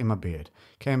cream, got it in my beard,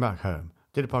 came back home,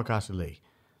 did a podcast with Lee,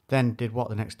 then did what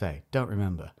the next day? Don't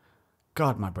remember.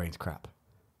 God, my brain's crap.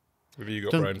 Have you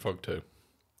got brain fog too?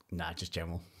 Nah, just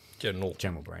general General.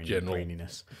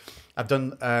 braininess. I've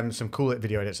done some cool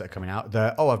video edits that are coming out.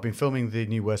 I've been filming the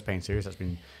new Worst Pain series. That's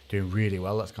been doing really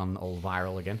well. That's gone all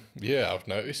viral again. Yeah, I've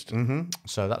noticed.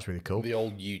 So that's really cool. The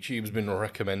old YouTube's been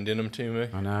recommending them to me.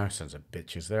 I know, sons of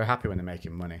bitches. They're happy when they're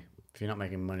making money. If you're not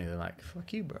making money, they're like,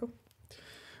 fuck you, bro.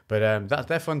 But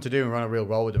they're fun to do and run a real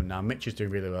roll with them now. Mitch is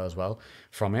doing really well as well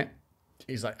from it.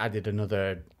 He's like added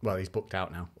another, he's booked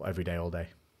out now every day, all day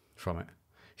from it.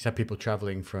 He's had people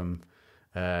travelling from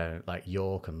like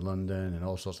York and London and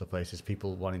all sorts of places.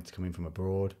 People wanting to come in from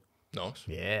abroad. Nice.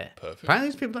 Yeah. Perfect. Apparently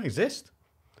these people don't exist.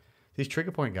 These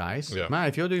trigger point guys. Yeah. Man,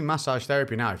 if you're doing massage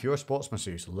therapy now, if you're a sports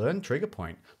masseuse, learn trigger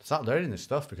point. Start learning this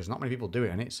stuff because not many people do it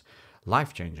and it's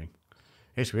life-changing.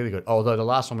 It's really good. Although the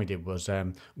last one we did was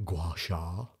gua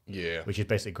sha. Yeah. Which is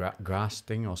basically grass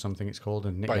thing or something it's called.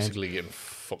 And Basically getting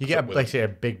fucked you get up with basically a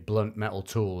big blunt metal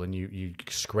tool and you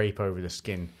scrape over the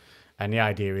skin. And the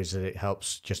idea is that it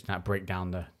helps just not break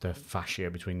down the fascia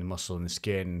between the muscle and the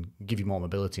skin, give you more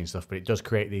mobility and stuff. But it does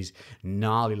create these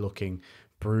gnarly looking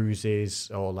bruises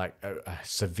or like a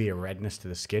severe redness to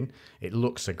the skin. It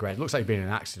looks aggressive. It looks like you've been in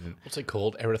an accident. What's it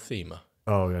called? Erythema.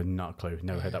 Oh, not a clue.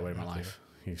 Never heard that word in my life.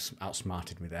 You've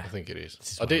outsmarted me there. I think it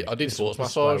is. why I did sports this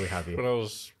is why massage we have you. when I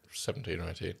was 17 or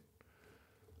 18.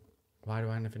 Why do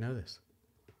I never know this?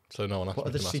 So no one asked What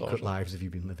me other to massage secret them. lives have you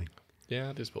been living? Yeah,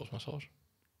 I did sports massage.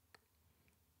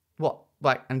 What?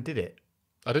 Like, and did it?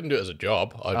 I didn't do it as a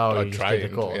job. I you just did the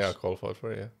trained. course. Yeah, I qualified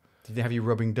for it, yeah. Did they have you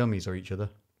rubbing dummies or each other?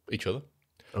 Each other.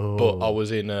 Oh. But I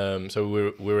was in, so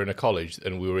we were in a college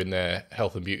and we were in their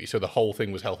health and beauty. So the whole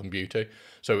thing was health and beauty.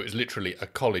 So it was literally a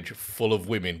college full of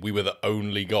women. We were the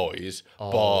only guys,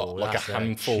 bar like a that's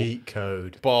handful. Cheat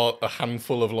code. Bar a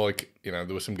handful of like, there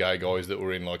were some gay guys that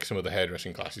were in like some of the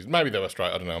hairdressing classes. Maybe they were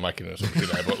straight. I don't know. I'm making an assumption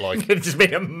there, but like, It just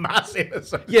made a massive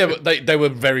assumption. yeah, but they were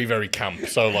very very camp.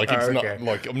 So like, it's okay. not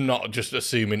like I'm not just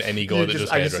assuming any guy that does I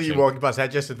just hairdressing. see you walking past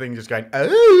hairdresser thing, just going,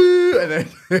 oh, and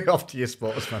then off to your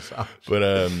sports massage.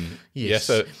 But yeah,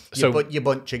 so you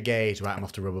bunch of gays, right? I'm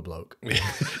off to rub a bloke.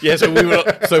 yeah, so we were.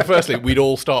 So firstly, we'd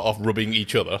all start off rubbing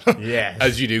each other, Yes.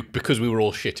 as you do, because we were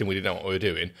all shit and we didn't know what we were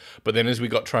doing. But then as we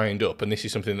got trained up, and this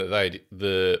is something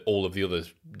that all of the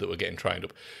others that were getting trained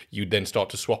up, you'd then start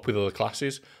to swap with other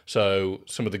classes. So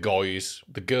some of the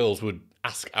girls would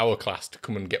ask our class to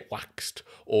come and get waxed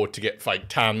or to get fake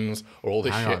tans or all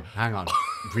this shit. Hang on.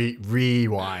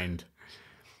 Rewind.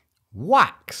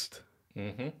 Waxed.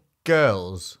 Mm-hmm.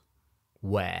 Girls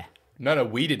where? No,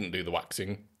 we didn't do the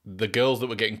waxing. The girls that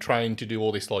were getting trained to do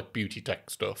all this like beauty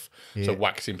tech stuff, so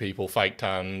waxing people, fake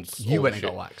tans. You all went this and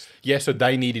shit. got waxed. Yeah, so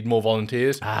they needed more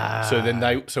volunteers. So then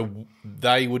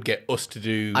they would get us to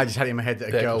do. I just had it in my head that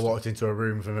a girl custom. walked into a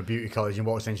room from a beauty college and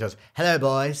walks in and she goes, "Hello,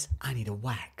 boys, I need a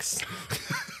wax."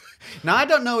 Now, I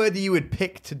don't know whether you would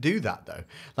pick to do that, though.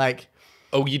 Like,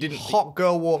 Oh, you didn't. hot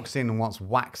girl walks in and wants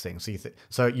waxing.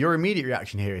 So your immediate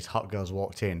reaction here is hot girls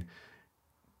walked in,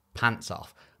 pants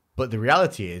off. But the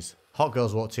reality is, hot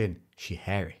girls walked in, she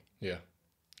hairy. Yeah.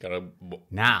 Gotta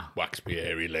Now, wax me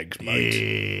hairy legs,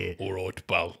 mate. yeah. All right,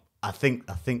 pal. I think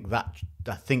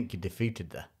you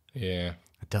defeated there. Yeah.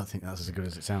 I don't think that's as good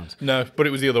as it sounds. No, but it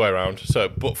was the other way around. So,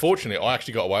 but fortunately, I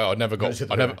actually got away. I never got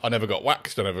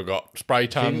waxed. I never got spray You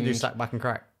didn't tan. do sack, back, and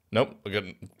crack. Nope.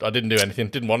 I didn't do anything.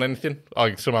 Didn't want anything. I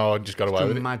just got away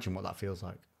with it. Imagine what that feels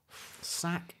like.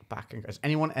 Sack, back, and crack. Has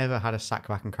anyone ever had a sack,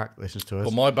 back, and crack that listens to us?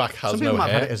 Well, my back has Some no people might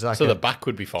have hair, had it as like so a- the back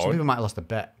would be Some fine. people might have lost a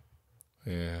bet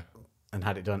Yeah. and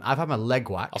had it done. I've had my leg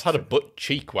waxed. I've had a butt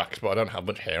cheek wax, but I don't have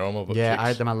much hair on my butt Yeah, cheeks. I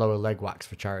had my lower leg waxed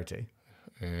for charity.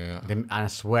 Yeah. And I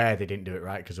swear they didn't do it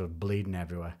right because I was bleeding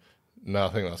everywhere. No, I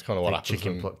think that's kind of what They happens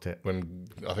chicken plucked it. when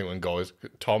guys.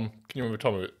 Tom, can you remember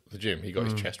Tom at the gym? He got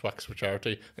his chest waxed for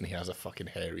charity, and he has a fucking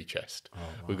hairy chest. Oh, wow.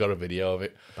 We've got a video of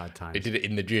it. Bad times. He did it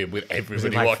in the gym with Was it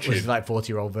everybody like, watching. was it like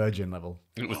 40-year-old virgin level?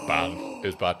 It was bad. It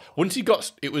was bad. Once he got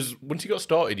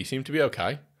started, he seemed to be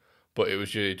okay, but it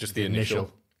was just the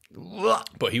initial.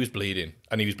 But he was bleeding,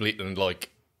 and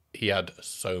like he had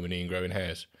so many ingrowing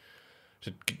hairs. So,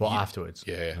 What, afterwards?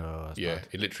 Yeah, Oh, that's yeah. bad.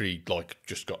 He literally like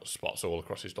just got spots all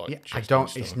across his like. Yeah, chest I and don't.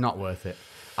 stuff. It's not worth it.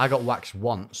 I got waxed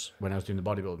once when I was doing the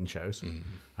bodybuilding shows.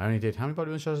 I only did how many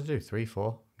bodybuilding shows did I do? 3,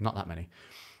 4, not that many.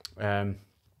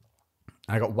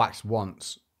 I got waxed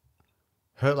once,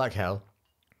 hurt like hell,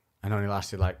 and only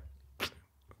lasted like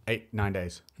 8, 9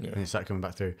 days. And it started coming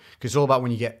back through because it's all about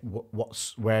when you get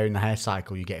where in the hair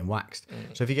cycle you're getting waxed.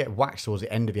 So if you get waxed towards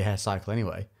the end of your hair cycle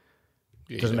anyway,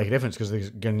 it doesn't make a difference because there's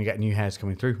going to get new hairs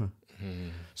coming through.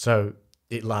 So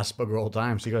it lasts bugger all the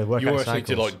time. So you got to work You out almost cycles.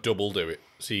 need to like double do it,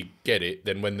 so you get it.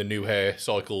 Then when the new hair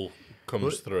cycle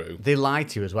comes through, They lie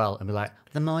to you as well and be like,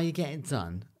 the more you get it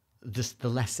done, just the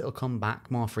less it'll come back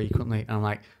more frequently. And I'm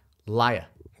like, liar.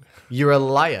 You're a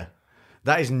liar.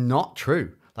 That is not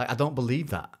true. Like, I don't believe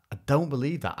that. I don't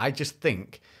believe that. I just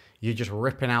think you're just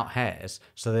ripping out hairs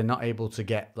so they're not able to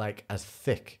get like as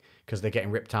thick because they're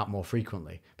getting ripped out more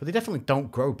frequently. But they definitely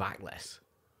don't grow back less.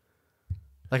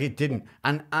 Like it didn't.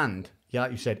 And yeah,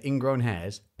 like you said, ingrown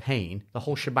hairs, pain, the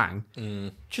whole shebang.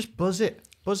 Just buzz it.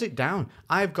 Buzz it down.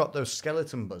 I've got those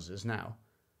skeleton buzzers now,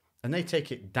 and they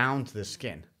take it down to the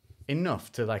skin.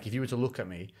 Enough to, like, if you were to look at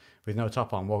me with no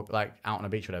top on, walk, like, out on a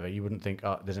beach or whatever, you wouldn't think,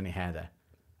 oh, there's any hair there.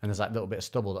 And there's, like, a little bit of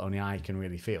stubble that only I can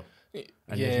really feel. And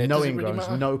there's no does it really ingrowns,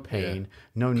 matter? no pain,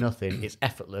 no nothing. It's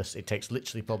effortless. It takes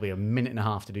literally probably a minute and a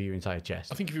half to do your entire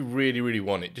chest. I think if you really, really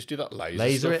want it, just do that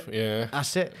Laser stuff. it. Yeah.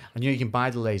 That's it. And you can buy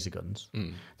the laser guns.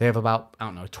 They have about, I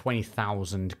don't know,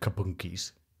 20,000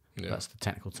 kabunkis. Yeah. That's the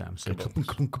technical term. So kabunk,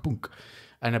 kabunk, kabunk.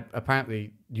 And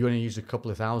apparently you only use a couple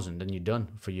of thousand and you're done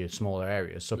for your smaller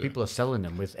areas. So people are selling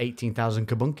them with 18,000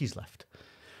 kabunkis left.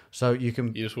 So you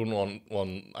can... You just wouldn't want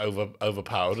one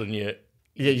overpowered, and you.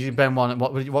 Yeah, you can bend one.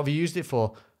 What have you used it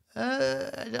for?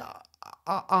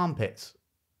 Armpits.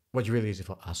 What do you really use it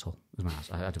for? Asshole. It was my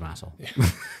asshole. I do my asshole.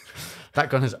 That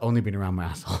gun has only been around my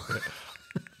asshole.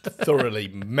 Thoroughly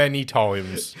many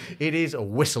times. It is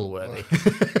whistle worthy.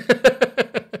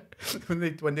 when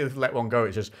they let one go,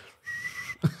 it's just.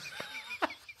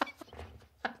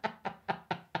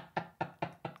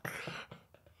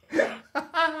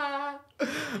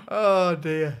 Oh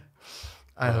dear.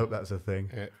 I hope that's a thing.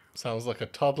 Yeah. Sounds like a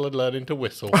toddler learning to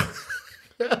whistle.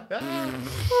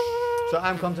 So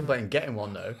I'm contemplating getting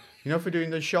one though. You know, for doing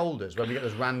the shoulders, where we get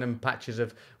those random patches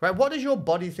of right. What does your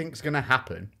body think's going to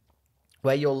happen?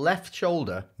 Where your left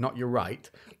shoulder, not your right,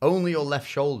 only your left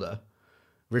shoulder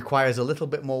requires a little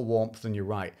bit more warmth than your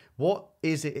right. What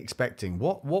is it expecting?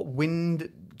 What wind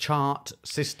chart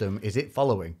system is it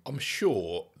following? I'm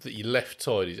sure that your left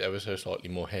side is ever so slightly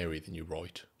more hairy than your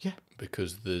right. Yeah.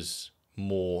 Because there's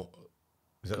more.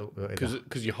 Is that,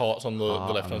 Because your heart's on the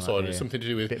left-hand side. It's something to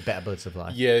do with. bit better blood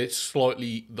supply. Yeah, it's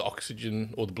slightly. The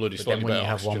oxygen or the blood is Then slightly when better you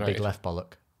have one big oxygenated. left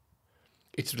bollock.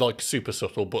 It's like super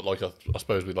subtle, but like I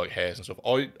suppose with like hairs and stuff.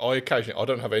 I occasionally, I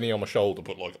don't have any on my shoulder,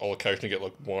 but like I'll occasionally get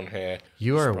like one hair.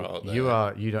 You sprout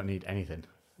there. you don't need anything.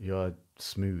 You're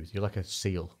smooth. You're like a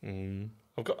seal.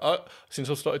 I've got since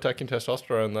I started taking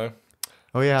testosterone though.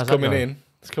 Oh yeah, how's that Coming going? in.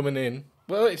 It's coming in.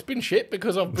 Well, it's been shit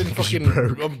because I've been fucking.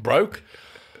 I'm broke.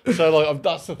 So like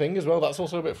that's the thing as well. That's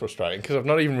also a bit frustrating because I've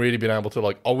not even really been able to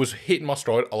like. I was hitting my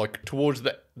stride like towards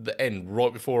the end,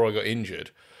 right before I got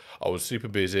injured. I was super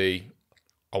busy.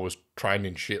 I was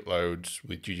training shitloads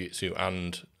with jiu-jitsu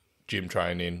and gym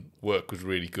training. Work was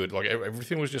really good. Like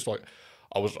everything was just like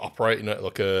I was operating at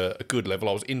like a good level.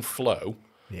 I was in flow,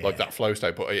 like that flow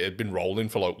state. But it had been rolling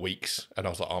for like weeks, and I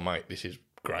was like, "Oh mate, this is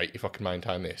great if I can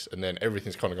maintain this." And then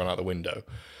everything's kind of gone out the window.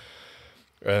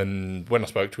 And when I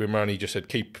spoke to him, man, he just said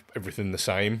keep everything the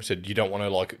same. He said you don't want to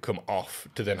like come off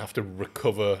to then have to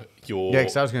recover your. Yeah,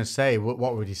 because I was going to say, what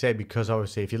would he say? Because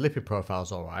obviously, if your lipid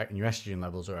profile's all right and your estrogen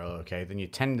levels are all okay, then your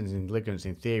tendons and ligaments,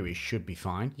 in theory, should be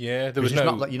fine. Yeah, there was It's no.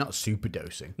 not like you're not super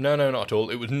dosing. No, not at all.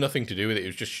 It was nothing to do with it. It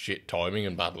was just shit timing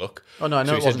and bad luck. Oh no, I know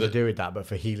So he it said wasn't to that- do with that, but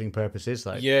for healing purposes,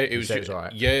 like Yeah, it he was said just all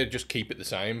right. yeah, just keep it the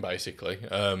same basically,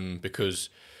 because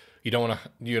you don't want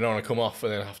to come off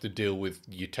and then have to deal with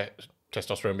your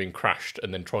testosterone being crashed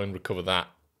and then try and recover that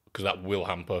because that will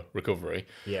hamper recovery.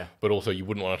 Yeah. But also you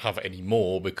wouldn't want to have any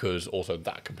more because also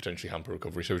that can potentially hamper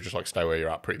recovery. So it's just like stay where you're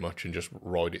at pretty much and just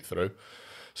ride it through.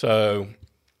 So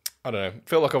I don't know.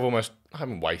 Feel like I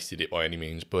haven't wasted it by any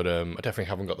means, but I definitely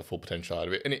haven't got the full potential out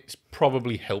of it, and it's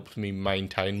probably helped me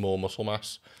maintain more muscle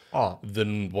mass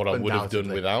than what I would have done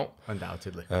without.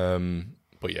 Undoubtedly.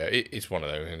 But yeah, it's one of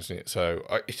those, isn't it? So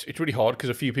it's really hard because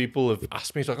a few people have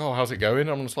asked me, it's like, oh, how's it going?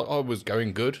 I'm just like, oh, it was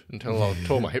going good until I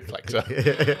tore my hip flexor.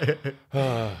 But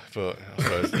I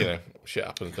suppose, shit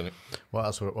happens, doesn't it? What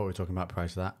else? What were we talking about prior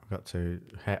to that? We got to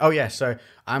hair. Oh yeah, so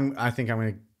I think I'm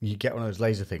gonna get one of those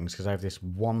laser things because I have this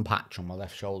one patch on my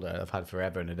left shoulder I've had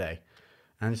forever and a day,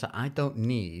 and it's like I don't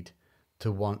need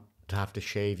to want to have to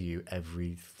shave you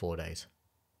every 4 days.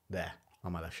 There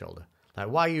on my left shoulder. Like,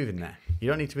 why are you even there? You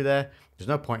don't need to be there. There's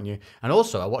no point in you. And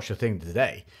also, I watched a thing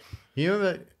today. You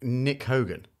remember Nick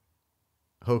Hogan,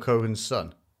 Hulk Hogan's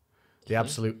son, the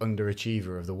absolute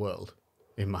underachiever of the world,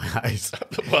 in my eyes.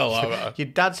 Well, Your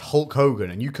dad's Hulk Hogan,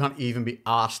 and you can't even be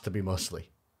asked to be muscly.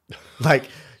 Like,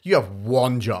 you have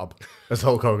one job as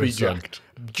Hulk Hogan's son. jacked.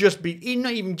 Just be,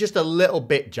 not even just a little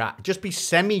bit jacked. Just be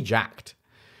semi-jacked.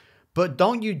 But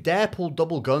don't you dare pull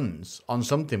double guns on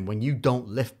something when you don't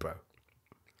lift, bro.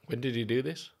 when did he do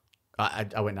this?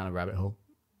 I went down a rabbit hole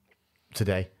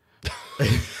today.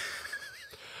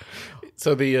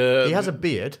 So He has a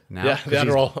beard now. Yeah, 'cause the he's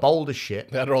Adderall. bold as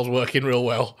shit. The Adderall's working real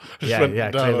well. Just Yeah, went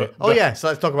yeah, down clearly. a- Oh yeah, so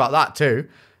let's talk about that too.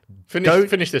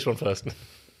 Finish this one first.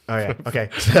 Oh yeah, okay.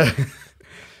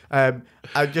 So,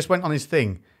 I just went on his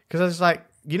thing because I was like,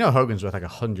 Hogan's worth like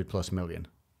 100+ million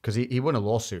because he won a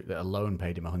lawsuit that alone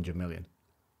paid him 100 million.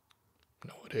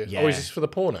 No idea. Yeah. Oh, is this for the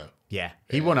porno? Yeah,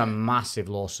 he won a massive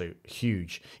lawsuit,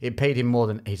 huge. It paid him more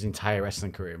than his entire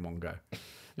wrestling career in one go.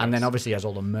 And then obviously he has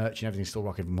all the merch and everything still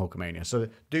rocking from Hulkamania. So the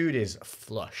dude is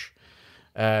flush.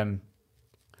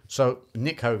 So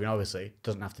Nick Hogan obviously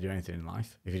doesn't have to do anything in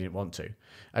life if he didn't want to.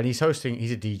 And he's a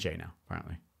DJ now,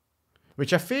 apparently.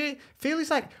 Which I feel is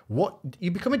like what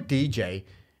you become a DJ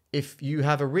if you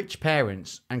have a rich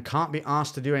parents and can't be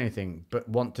asked to do anything but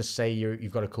want to say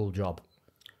you've got a cool job.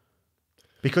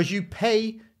 Because you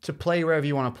pay to play wherever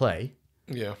you want to play.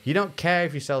 Yeah. You don't care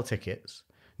if you sell tickets.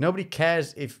 Nobody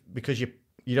cares because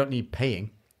you don't need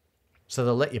paying. So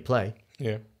they'll let you play.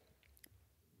 Yeah.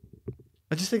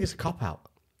 I just think it's a cop-out.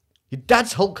 Your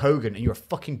dad's Hulk Hogan and you're a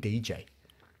fucking DJ.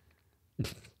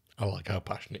 I like how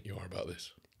passionate you are about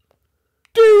this.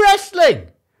 Do wrestling!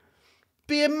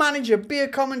 Be a manager, be a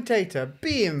commentator,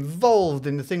 be involved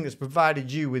in the thing that's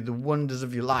provided you with the wonders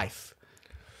of your life.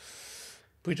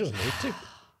 But he doesn't need to.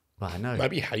 Well, I know.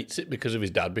 Maybe he hates it because of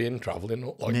his dad being travelling,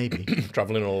 Maybe.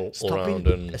 travelling all Stop around,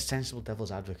 being and a sensible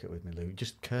devil's advocate with me, Lou.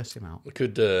 Just curse him out.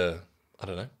 could I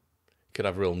don't know, could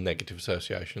have real negative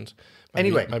associations. Maybe,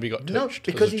 Anyway, maybe he got no, touched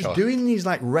because as a he's child. doing these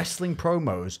like wrestling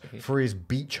promos for his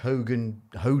Beach Hogan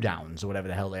Hoedowns or whatever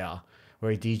the hell they are,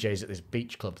 where he DJs at this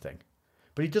beach club thing.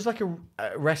 But he does like a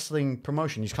wrestling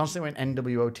promotion. He's constantly wearing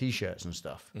NWO t-shirts and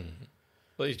stuff.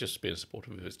 Well, he's just being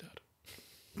supportive of his dad.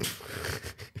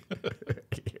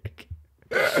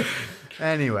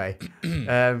 Anyway,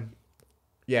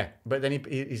 yeah. But then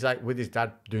he's like with his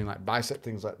dad doing like bicep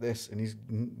things like this, and he's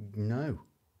no,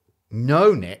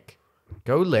 Nick,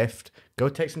 go lift, go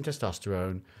take some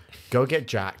testosterone, go get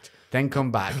jacked, then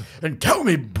come back and tell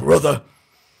me, brother.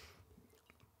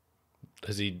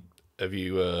 Have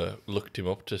you looked him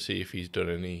up to see if he's done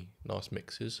any nice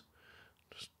mixes?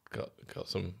 Just got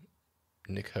some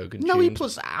Nick Hogan No, tunes. he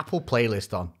puts Apple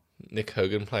playlist on. Nick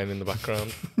Hogan playing in the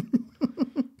background.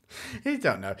 You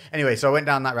don't know. Anyway, so I went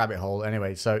down that rabbit hole.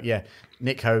 Anyway, so yeah,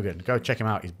 Nick Hogan, go check him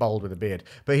out. He's bald with a beard,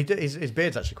 but his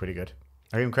beard's actually pretty good.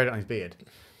 I give him credit on his beard.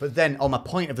 But then, my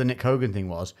point of the Nick Hogan thing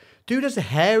was, dude has the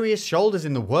hairiest shoulders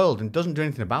in the world and doesn't do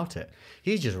anything about it.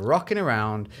 He's just rocking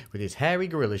around with his hairy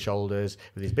gorilla shoulders,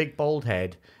 with his big bald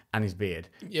head and his beard.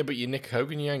 Yeah, but you're Nick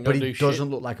Hogan, you ain't But gonna he do shit. doesn't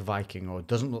look like a Viking, or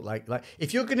doesn't look like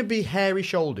if you're gonna be hairy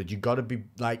shouldered, you got to be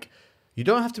like. You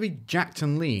don't have to be jacked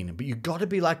and lean, but you got to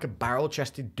be like a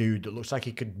barrel-chested dude that looks like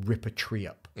he could rip a tree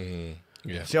up.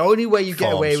 Yeah. It's the only way you get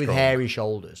Farm away with strong. hairy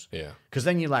shoulders. Yeah. Because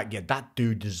then you're like, yeah, that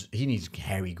dude he needs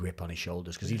hairy grip on his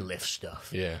shoulders because he lifts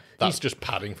stuff. Yeah. That's just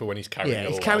padding for when he's carrying Yeah, it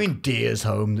he's all carrying along. deers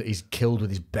home that he's killed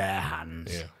with his bare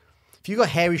hands. Yeah. If you got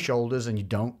hairy shoulders and you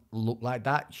don't look like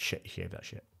that, shave that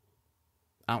shit.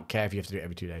 I don't care if you have to do it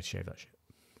every 2 days. Shave that shit.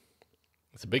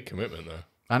 It's a big commitment, though.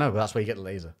 I know, but that's where you get the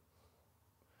laser.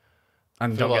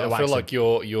 And I feel, don't get the like, I feel waxing. like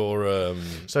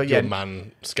your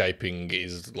manscaping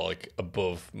is like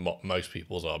above what most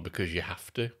people's are because you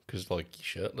have to, because like you're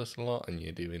shirtless a lot and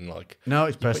you're doing like. No,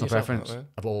 it's you put personal yourself out preference. there.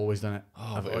 I've always done it.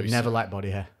 Oh, I've but never liked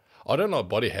body hair. I don't like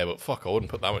body hair, but fuck, I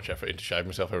wouldn't put that much effort into shaving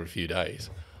myself every few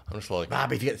days. I'm just like,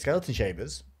 But if you get the skeleton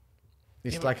shavers,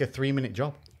 it's like a 3-minute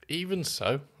job. even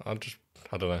so, I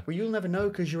don't know. Well, you'll never know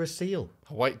because you're a seal.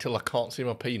 I wait till I can't see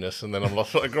my penis and then I'm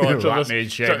like, right, That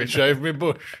needs shaving. shave me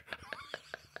bush.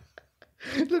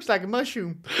 It looks like a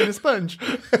mushroom in a sponge.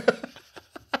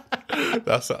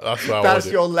 That's how That's I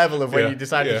do. your level of when Yeah, you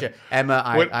decide to yeah. shave.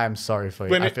 Emma, When- I am sorry for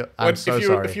you. When I'm so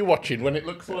sorry. If you're watching, when it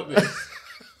looks like this,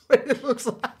 It looks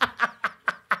like...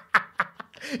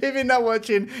 If you're not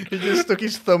watching, he just stuck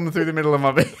his thumb through the middle of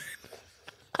my beard.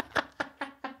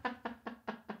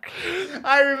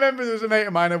 I remember there was a mate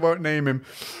of mine, I won't name him.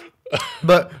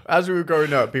 But as we were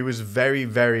growing up, he was very,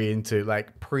 very into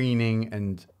like preening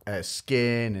and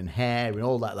skin and hair and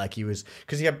all that. Like he was,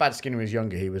 because he had bad skin when he was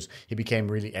younger, he became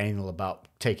really anal about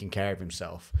taking care of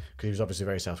himself because he was obviously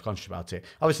very self-conscious about it.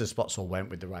 Obviously the spots all went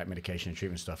with the right medication and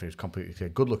treatment stuff. He was completely a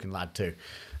good-looking lad too.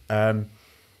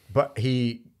 But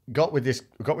he got with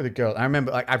a girl. I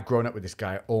remember, like, I've grown up with this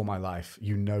guy all my life.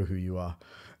 You know who you are.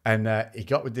 And he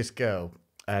got with this girl,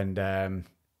 and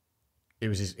it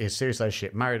was his serious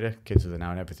relationship. Married her, kids with her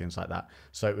now, and everything's like that.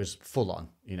 So it was full on.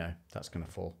 You know, that's gonna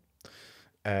fall.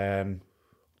 And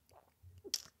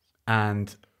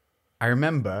I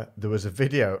remember there was a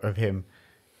video of him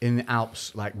in the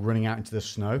Alps, like running out into the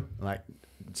snow, like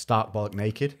stark bollock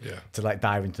naked, to like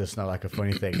dive into the snow like a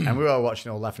funny thing. And we were all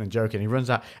watching, all laughing and joking. He runs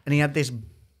out, and he had this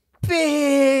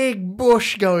big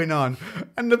bush going on,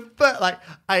 and I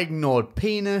ignored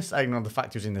penis, I ignored the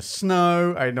fact he was in the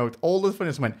snow, I ignored all the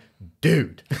funniness and went,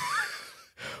 dude,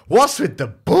 what's with the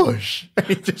bush? And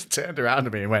he just turned around to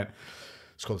me and went,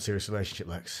 it's called a serious relationship,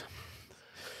 Lex.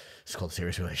 It's called a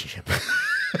serious relationship.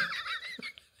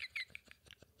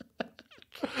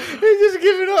 He's just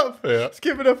giving up. Yeah. Just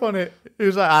giving up on it. He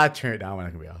was like, I turn it down when I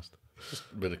can be asked. just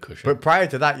a bit of cushion. But prior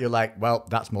to that, you're like, well,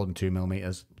 that's more than 2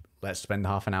 millimeters. Let's spend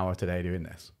half an hour today doing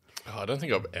this. I don't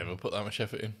think I've ever put that much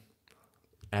effort in.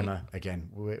 Emma, again,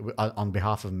 on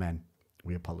behalf of men,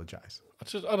 we apologise.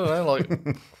 I don't know, like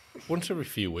once every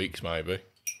few weeks maybe.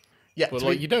 Yeah, But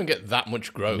like you don't get that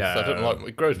much growth. I don't like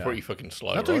it grows pretty fucking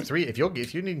slow. not Right? every 3.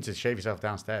 If you need to shave yourself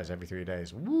downstairs every 3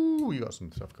 days, woo, you got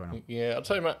some stuff going on. Yeah, I'd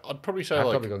say, mate, I'd probably say I'd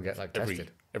like probably go and get like every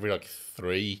tested. like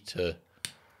 3 to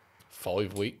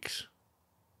 5 weeks.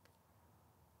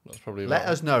 That's probably Let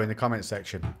about us know in the comments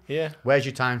section. Yeah, Where's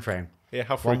your time frame? yeah.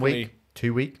 How 1 frequently? week,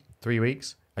 2 week, 3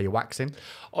 weeks? Are you waxing?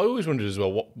 I always wondered as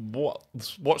well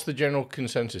what's the general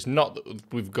consensus? Not that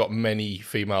we've got many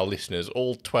female listeners,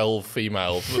 all 12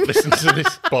 females that listen to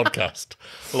this podcast,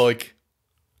 like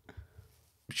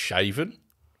shaven,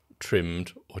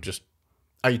 trimmed, or just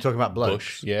Are you talking about blokes?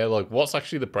 bush? Yeah, like what's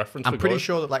actually the preference? I'm for pretty guys?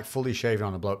 sure that like fully shaving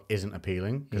on a bloke isn't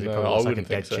appealing because it No, probably I looks like a wouldn't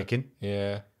think dead so. chicken.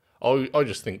 Yeah. I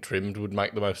just think trimmed would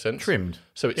make the most sense. Trimmed.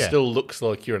 So it Yeah. still looks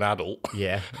like you're an adult.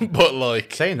 Yeah. But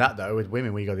like Saying that though, with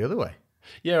women, we go the other way.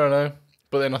 yeah, I know.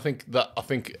 But then I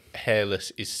think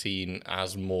hairless is seen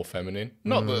as more feminine.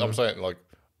 Not that I'm saying like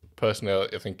personally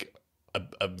I think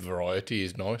a variety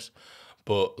is nice.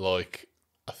 But like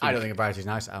I don't think a variety's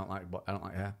nice. I don't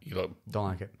like hair. you like Don't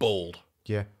like it. bald.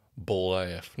 Yeah. Bald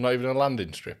AF. Not even a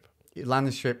landing strip.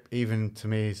 Landing strip, even to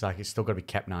me, is like it's still got to be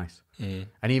kept nice.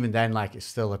 And even then, like it's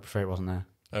still, I prefer it wasn't there.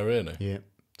 Oh really? Yeah.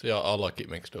 See, I like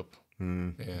it mixed up.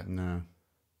 Yeah. No.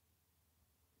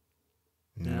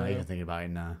 No, even thinking about it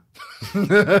now.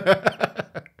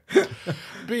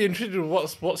 Be interested in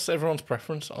what's everyone's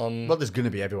preference on Well, there's going to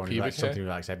be everyone who Pubic likes hair? something who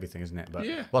likes everything, isn't it? But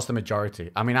Yeah. what's the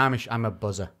majority? I mean, I'm a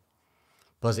buzzer.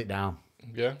 Buzz it down.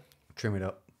 yeah. Trim it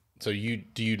up. So do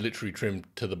you literally trim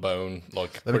to the bone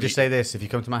like Let me just say this. If you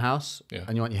come to my house Yeah.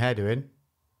 and you want your hair doing,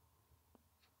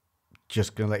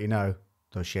 just going to let you know,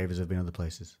 those shavers have been other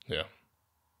places. yeah.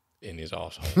 In his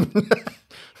arsehole.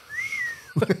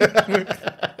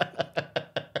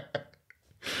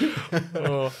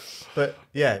 Oh. But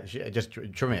yeah, just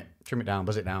trim it down,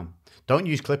 buzz it down. Don't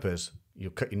use clippers.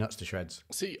 You'll cut your nuts to shreds.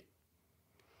 See,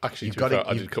 actually, You've to be gotta- fair,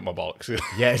 I did cut my bollocks.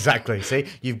 Yeah, exactly. See,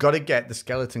 you've got to get the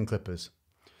skeleton clippers.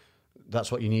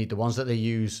 That's what you need. The ones that they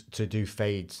use to do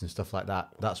fades and stuff like that.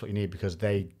 That's what you need because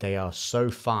they are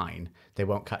so fine they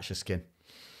won't catch the skin.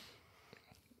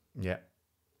 Yeah.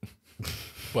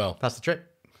 Well, That's the trick.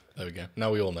 there we go.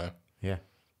 Now we all know. Yeah.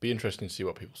 Be interesting to see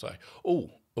what people say. Oh,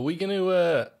 are we going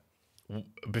to...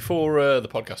 before the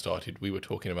podcast started, we were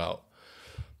talking about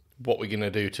what we're going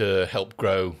to do to help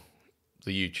grow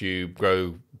the YouTube,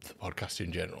 grow the podcast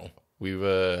in general. We've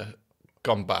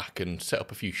gone back and set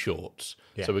up a few shorts.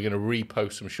 Yeah. So we're going to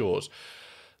repost some shorts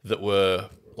that were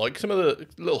like some of the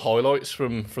little highlights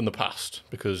from the past,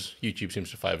 because YouTube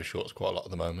seems to favour shorts quite a lot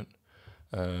at the moment.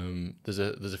 There's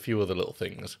a few other little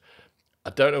things. I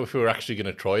don't know if we were actually going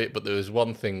to try it, but there was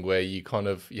one thing where you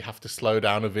have to slow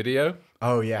down a video.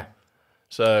 Oh, yeah.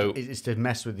 So It's to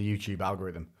mess with the YouTube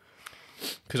algorithm.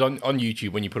 because on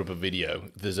YouTube, when you put up a video,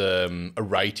 there's a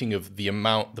rating of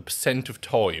the percent of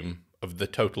time of the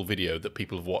total video that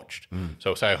people have watched.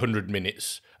 So say 100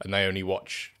 minutes and they only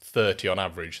watch 30 on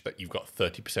average, that you've got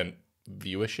 30%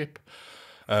 viewership.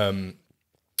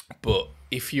 But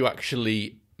if you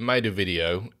actually made a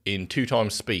video in 2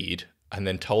 times speed and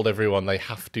then told everyone they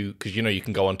have to, because you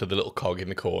can go onto the little cog in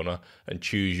the corner and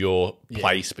choose your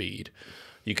play speed,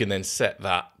 you can then set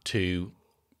that to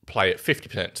play at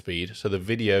 50% speed, so the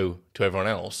video to everyone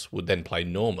else would then play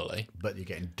normally. But you're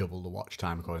getting double the watch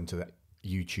time according to the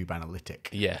YouTube analytic.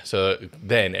 Yeah, so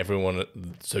then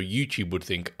YouTube would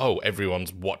think, oh,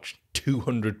 everyone's watched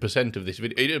 200% of this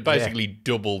video. It would basically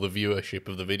double the viewership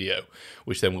of the video,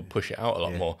 which then would push it out a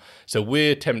lot more. So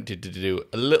we're tempted to do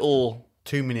a little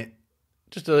 2-minute.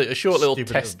 just a short little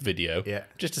Stupid test little- video, yeah.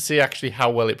 just to see actually how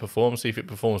well it performs, see if it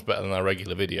performs better than our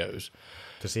regular videos.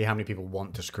 To see how many people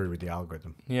want to screw with the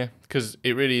algorithm. Yeah, because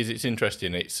it really is. It's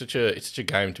interesting. It's such a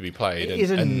game to be played. It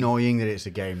is annoying that it's a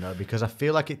game, though, because I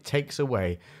feel like it takes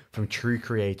away from true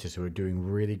creators who are doing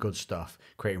really good stuff,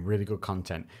 creating really good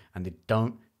content, and they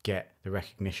don't get the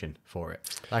recognition for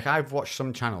it. Like, I've watched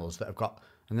some channels that have got...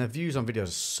 And their views on videos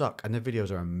suck, and their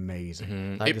videos are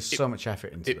amazing. Like, there's so much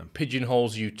effort into them. It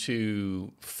pigeonholes you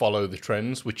to follow the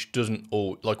trends, which doesn't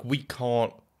all... Like, we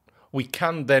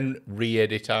can then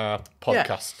re-edit our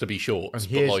podcasts to be shorts,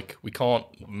 but like we can't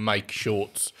make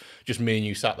shorts just me and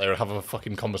you sat there and have a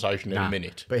fucking conversation in a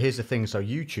minute. But here's the thing. So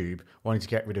YouTube wanted to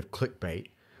get rid of clickbait.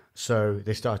 So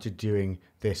they started doing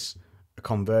this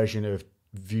conversion of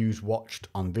views watched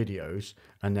on videos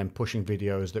and then pushing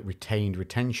videos that retained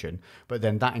retention. But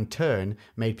then that in turn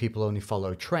made people only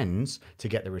follow trends to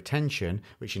get the retention,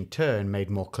 which in turn made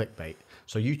more clickbait.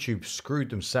 So YouTube screwed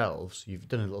themselves. You've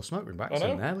done a little smoke ring back in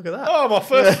there. Look at that. Oh, my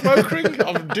first smoke ring?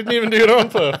 I didn't even do it on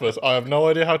purpose. I have no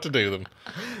idea how to do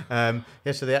them.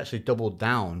 So they actually doubled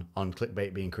down on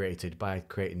clickbait being created by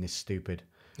creating this stupid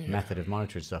method of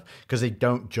monitoring stuff, because they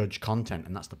don't judge content,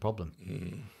 and that's the problem.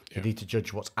 They need to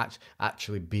judge what's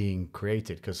actually being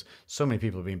created, because so many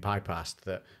people are being bypassed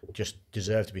that just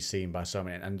deserve to be seen by so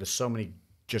many, and there's so many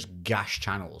just gash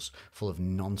channels full of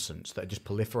nonsense that are just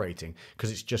proliferating,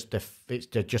 because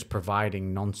they're just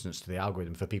providing nonsense to the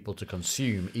algorithm for people to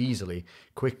consume easily,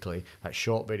 quickly, like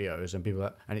short videos,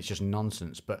 and it's just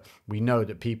nonsense. But we know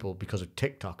that people, because of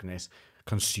TikTok and this,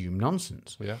 consume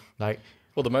nonsense. Yeah.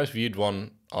 Well, the most viewed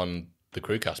one on the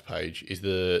CREWCast page is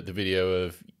the video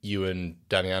of you and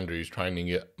Danny Andrews training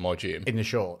at my gym. in the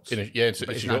shorts. It's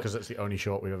But it's not because that's the only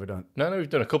short we've ever done. No, we've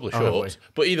done a couple of have shorts.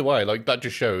 But either way, like that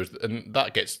just shows, and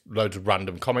that gets loads of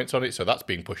random comments on it. So that's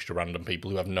being pushed to random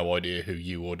people who have no idea who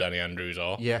you or Danny Andrews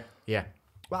are. Yeah.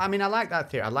 Well, I mean, I like that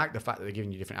theory. I like the fact that they're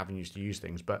giving you different avenues to use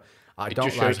things, but I It don't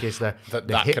just shows like is the that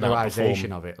can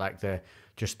hypnotization outperform. of it. Like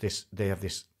they have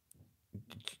this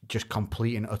just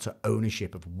complete and utter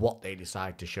ownership of what they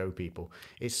decide to show people.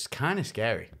 It's kind of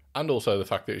scary. And also the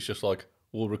fact that it's just like,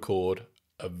 we'll record,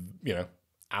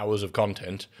 hours of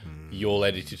content, you'll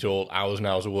edit it all, hours and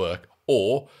hours of work,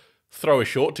 or throw a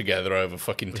short together over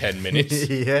fucking 10 minutes.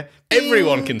 Yeah.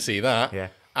 Everyone can see that. Yeah.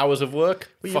 Hours of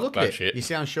work, Well, you fuck look that at it, shit. you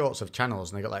see on shorts of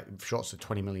channels, and they got like shorts of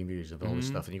 20 million views of all this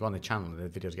stuff, and you go on the channel, and the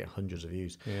videos get hundreds of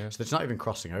views. Yeah. So it's not even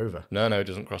crossing over. No, it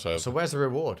doesn't cross over. So where's the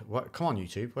reward? Come on,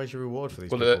 YouTube. Where's your reward for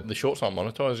these Well, people? the shorts aren't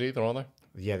monetized either, are they?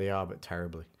 Yeah, they are, but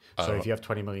terribly. So if you have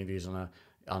 20 million views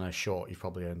on a short, you've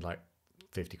probably earned like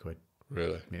 50 quid.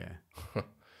 Really? Yeah.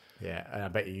 Yeah, and I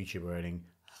bet you YouTube are earning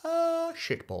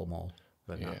shitball more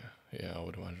than that. Yeah, I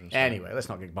would imagine so. Anyway, let's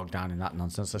not get bogged down in that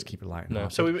nonsense. Let's keep it light. No.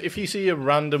 So if you see a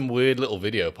random weird little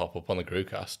video pop up on the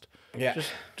CREWCast,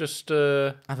 just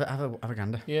have a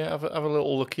gander. yeah, have a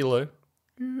little looky loo.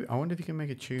 Ooh, I wonder if you can make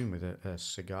a tune with a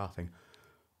cigar thing.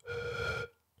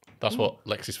 That's what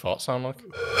Lex's farts sound like.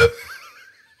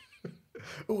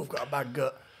 Oh, I've got a bad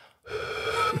gut.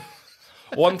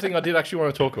 One thing I did actually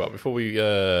want to talk about before we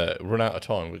run out of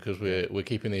time, because we're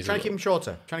keeping these. Trying to keep them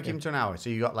shorter. Trying to keep them to an hour. So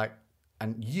you got like,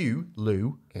 and you,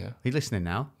 Lou, are you listening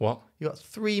now? What? You got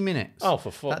 3 minutes. Oh, for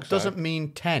fuck's That doesn't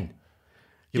mean 10.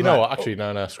 You know what? Actually,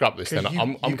 no. Scrap this. Then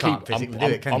I'm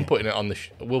putting it on the.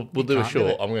 We'll do a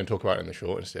short. I'm going to talk about it in the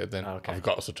short instead. Then I've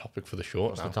got us a topic for the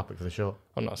short. What's the topic for the short?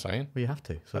 I'm not saying. Well, you have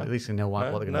to. So at least you know what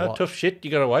they're going to watch. Tough shit. You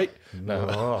got to wait.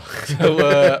 No.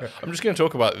 So I'm just going to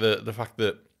talk about the fact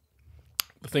that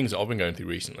the things that I've been going through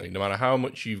recently. No matter how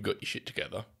much you've got your shit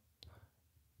together,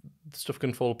 stuff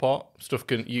can fall apart. Stuff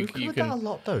can you We've can that a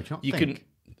lot though. Do you not think?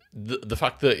 The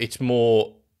fact that it's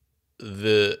more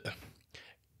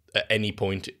at any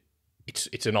point,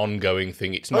 it's an ongoing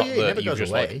thing. It's not that you've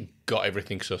just like got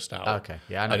everything sussed out. Okay,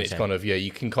 yeah, I know. And it's kind of you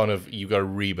can you got to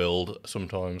rebuild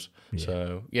sometimes. Yeah.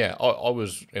 So I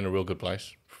was in a real good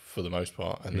place for the most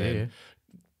part, and then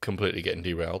completely getting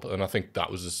derailed. And I think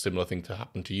that was a similar thing to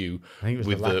happen to you with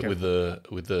the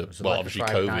obviously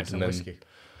COVID and then whiskey.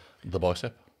 The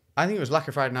bicep. I think it was lack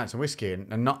of Friday nights and whiskey,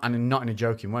 and not in a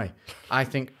joking way. I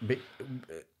think,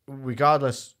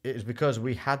 regardless, it was because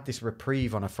we had this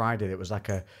reprieve on a Friday. That was like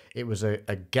a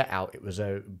get out. It was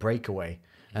a breakaway,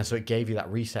 and so it gave you that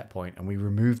reset point. And we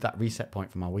removed that reset point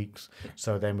from our weeks.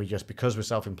 So then because we're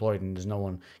self-employed and there's no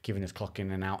one giving us clock in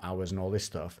and out hours and all this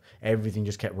stuff, everything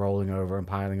just kept rolling over and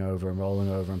piling over and rolling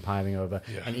over and piling over.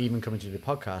 Yeah. And even coming to the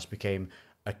podcast became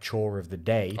a chore of the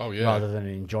day rather than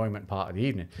an enjoyment part of the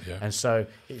evening. Yeah. And so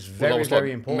it's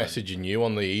very important. Messaging you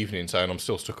on the evening saying I'm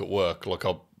still stuck at work,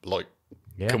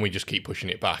 can we just keep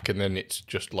pushing it back? And then it's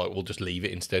just like we'll just leave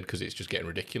it instead because it's just getting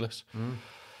ridiculous.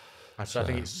 So I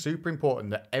think it's super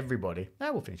important that everybody,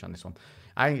 we'll finish on this one.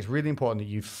 I think it's really important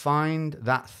that you find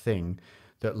that thing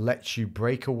that lets you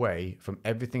break away from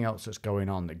everything else that's going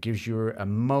on, that gives you a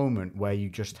moment where you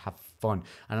just have fun.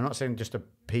 And I'm not saying just a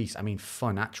piece, I mean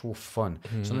fun, actual fun.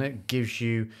 Mm-hmm. Something that gives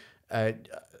you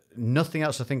nothing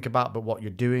else to think about but what you're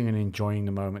doing and enjoying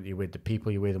the moment that you're with, the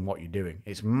people you're with and what you're doing.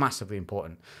 It's massively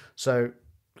important. So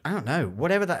I don't know,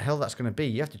 whatever that hell that's going to be,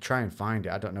 you have to try and find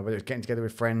it. I don't know whether it's getting together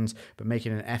with friends, but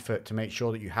making an effort to make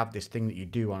sure that you have this thing that you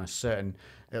do on a certain,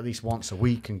 at least once a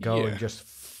week, and go and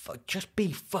just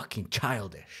be fucking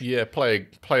childish. Yeah, play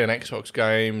an Xbox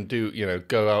game.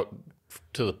 Go out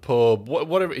to the pub.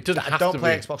 Whatever. It doesn't have to be. Don't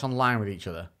play Xbox online with each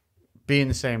other. Be in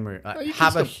the same room.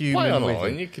 Have a human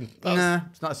with you. Nah,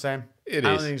 it's not the same. I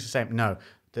don't think it's the same. No.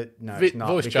 It's not,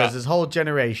 because there's whole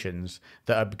generations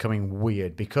that are becoming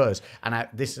weird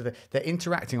they're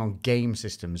interacting on game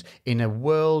systems in a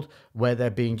world where they're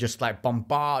being just like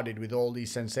bombarded with all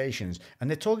these sensations, and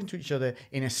they're talking to each other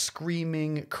in a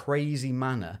screaming, crazy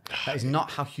manner. That is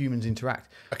not how humans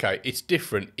interact. Okay, it's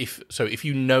different if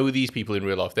you know these people in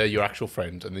real life, they're your actual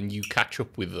friends, and then you catch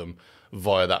up with them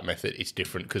via that method. It's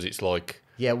different because it's like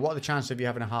what are the chances of you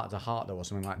having a heart-to-heart though, or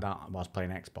something like that whilst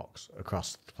playing Xbox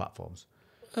across the platforms?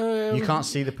 You can't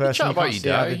see the person. You can't see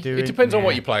how they're doing. It depends on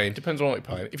what you're playing. If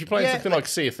you're playing something like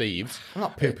Sea of Thieves, I'm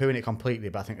not poo-pooing it completely,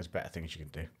 but I think there's better things you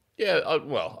can do. Yeah, I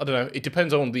don't know. It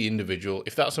depends on the individual.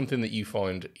 If that's something that you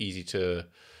find easy to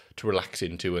relax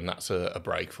into, and that's a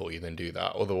break for you, then do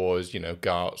that. Otherwise,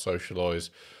 go out, socialise,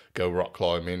 go rock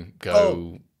climbing,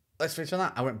 go. Let's finish on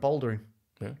that. I went bouldering.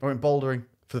 Yeah. I went bouldering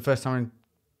for the first time in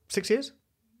 6 years.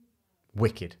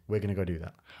 Wicked. We're going to go do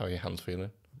that. How are your hands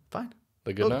feeling? Fine.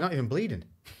 They're good now? Not even bleeding.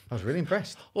 I was really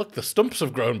impressed. Look, the stumps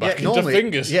have grown back into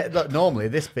fingers. Yeah, look, normally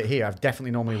this bit here, I've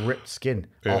definitely ripped skin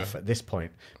off at this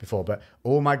point before. But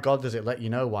oh my God, does it let you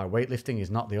know why weightlifting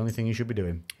is not the only thing you should be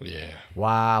doing? Yeah.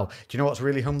 Wow. Do you know what's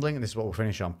really humbling? And this is what we'll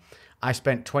finish on. I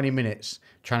spent 20 minutes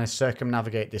trying to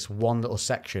circumnavigate this one little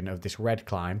section of this red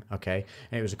climb, okay?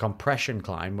 And it was a compression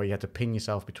climb where you had to pin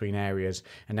yourself between areas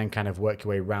and then kind of work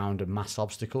your way around a mass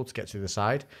obstacle to get to the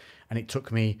side. And it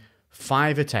took me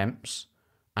 5 attempts.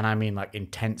 And I mean like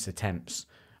intense attempts.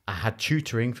 I had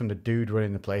tutoring from the dude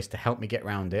running the place to help me get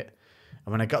around it.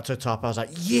 And when I got to the top, I was like,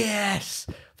 yes!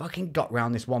 Fucking got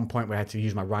round this one point where I had to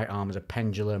use my right arm as a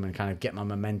pendulum and kind of get my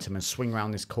momentum and swing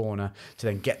around this corner to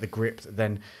then get the grip.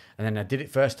 And then I did it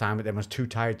first time, but then was too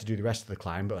tired to do the rest of the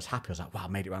climb. But I was happy. I was like, wow, I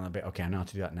made it around a bit. Okay, I know how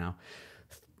to do that now.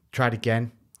 Tried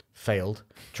again, failed.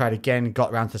 Tried again,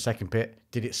 got round to the second bit,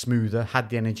 did it smoother, had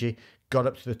the energy, got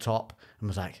up to the top, and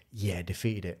was like, yeah,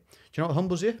 defeated it. Do you know what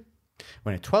humbles you?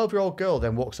 When a 12-year-old girl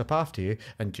then walks up after you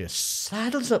and just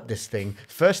saddles up this thing,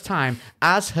 first time,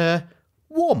 as her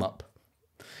warm-up.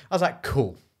 I was like,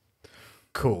 cool.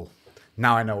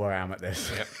 Now I know where I am at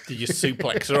this. Yep. Did you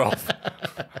suplex her off?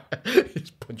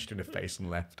 Just punched her in the face and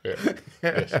left. Yeah.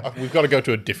 Yes. We've got to go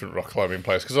to a different rock climbing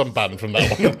place because I'm banned from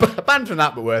that one. Banned from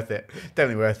that, but worth it.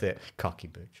 Definitely worth it. Cocky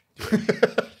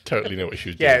bitch. totally know what she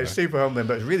was doing. Yeah, it was super humbling,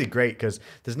 but it's really great because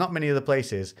there's not many other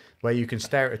places where you can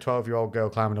stare at a 12-year-old girl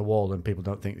climbing a wall and people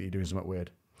don't think that you're doing something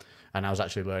weird. And I was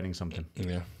actually learning something.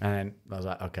 Yeah. And then I was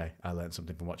like, okay, I learned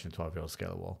something from watching a 12-year-old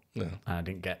scale a wall. Yeah. And I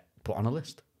didn't get put on a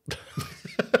list.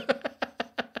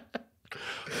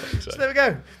 So there we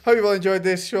go. Hope you've all enjoyed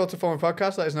this shorter form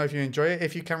podcast. Let us know if you enjoy it.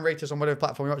 If you can rate us on whatever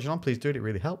platform you're watching on, please do it. It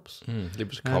really helps. Leave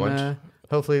us a comment. And,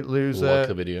 hopefully Lou's like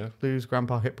the video. Lou's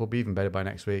grandpa hip will be even better by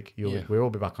next week. Yeah. We'll all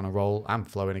be back on a roll. I'm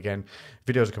flowing again.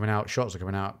 Videos are coming out. Shorts are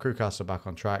coming out. Crewcasts are back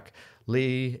on track.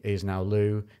 Lee is now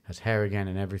Lou. Has hair again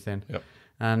and everything. Yep.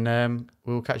 And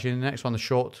we'll catch you in the next one. The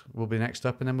short will be next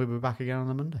up, and then we'll be back again on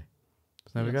the Monday.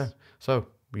 So there we go. So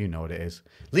you know what it is.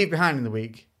 Leave behind in the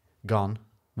week. Gone.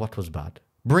 What was bad.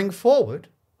 Bring forward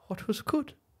what was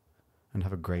good. And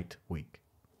have a great week.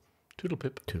 Toodle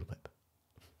pip. Toodle pip.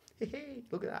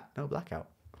 Look at that. No blackout.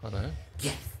 I know.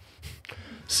 Yes.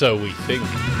 So we think.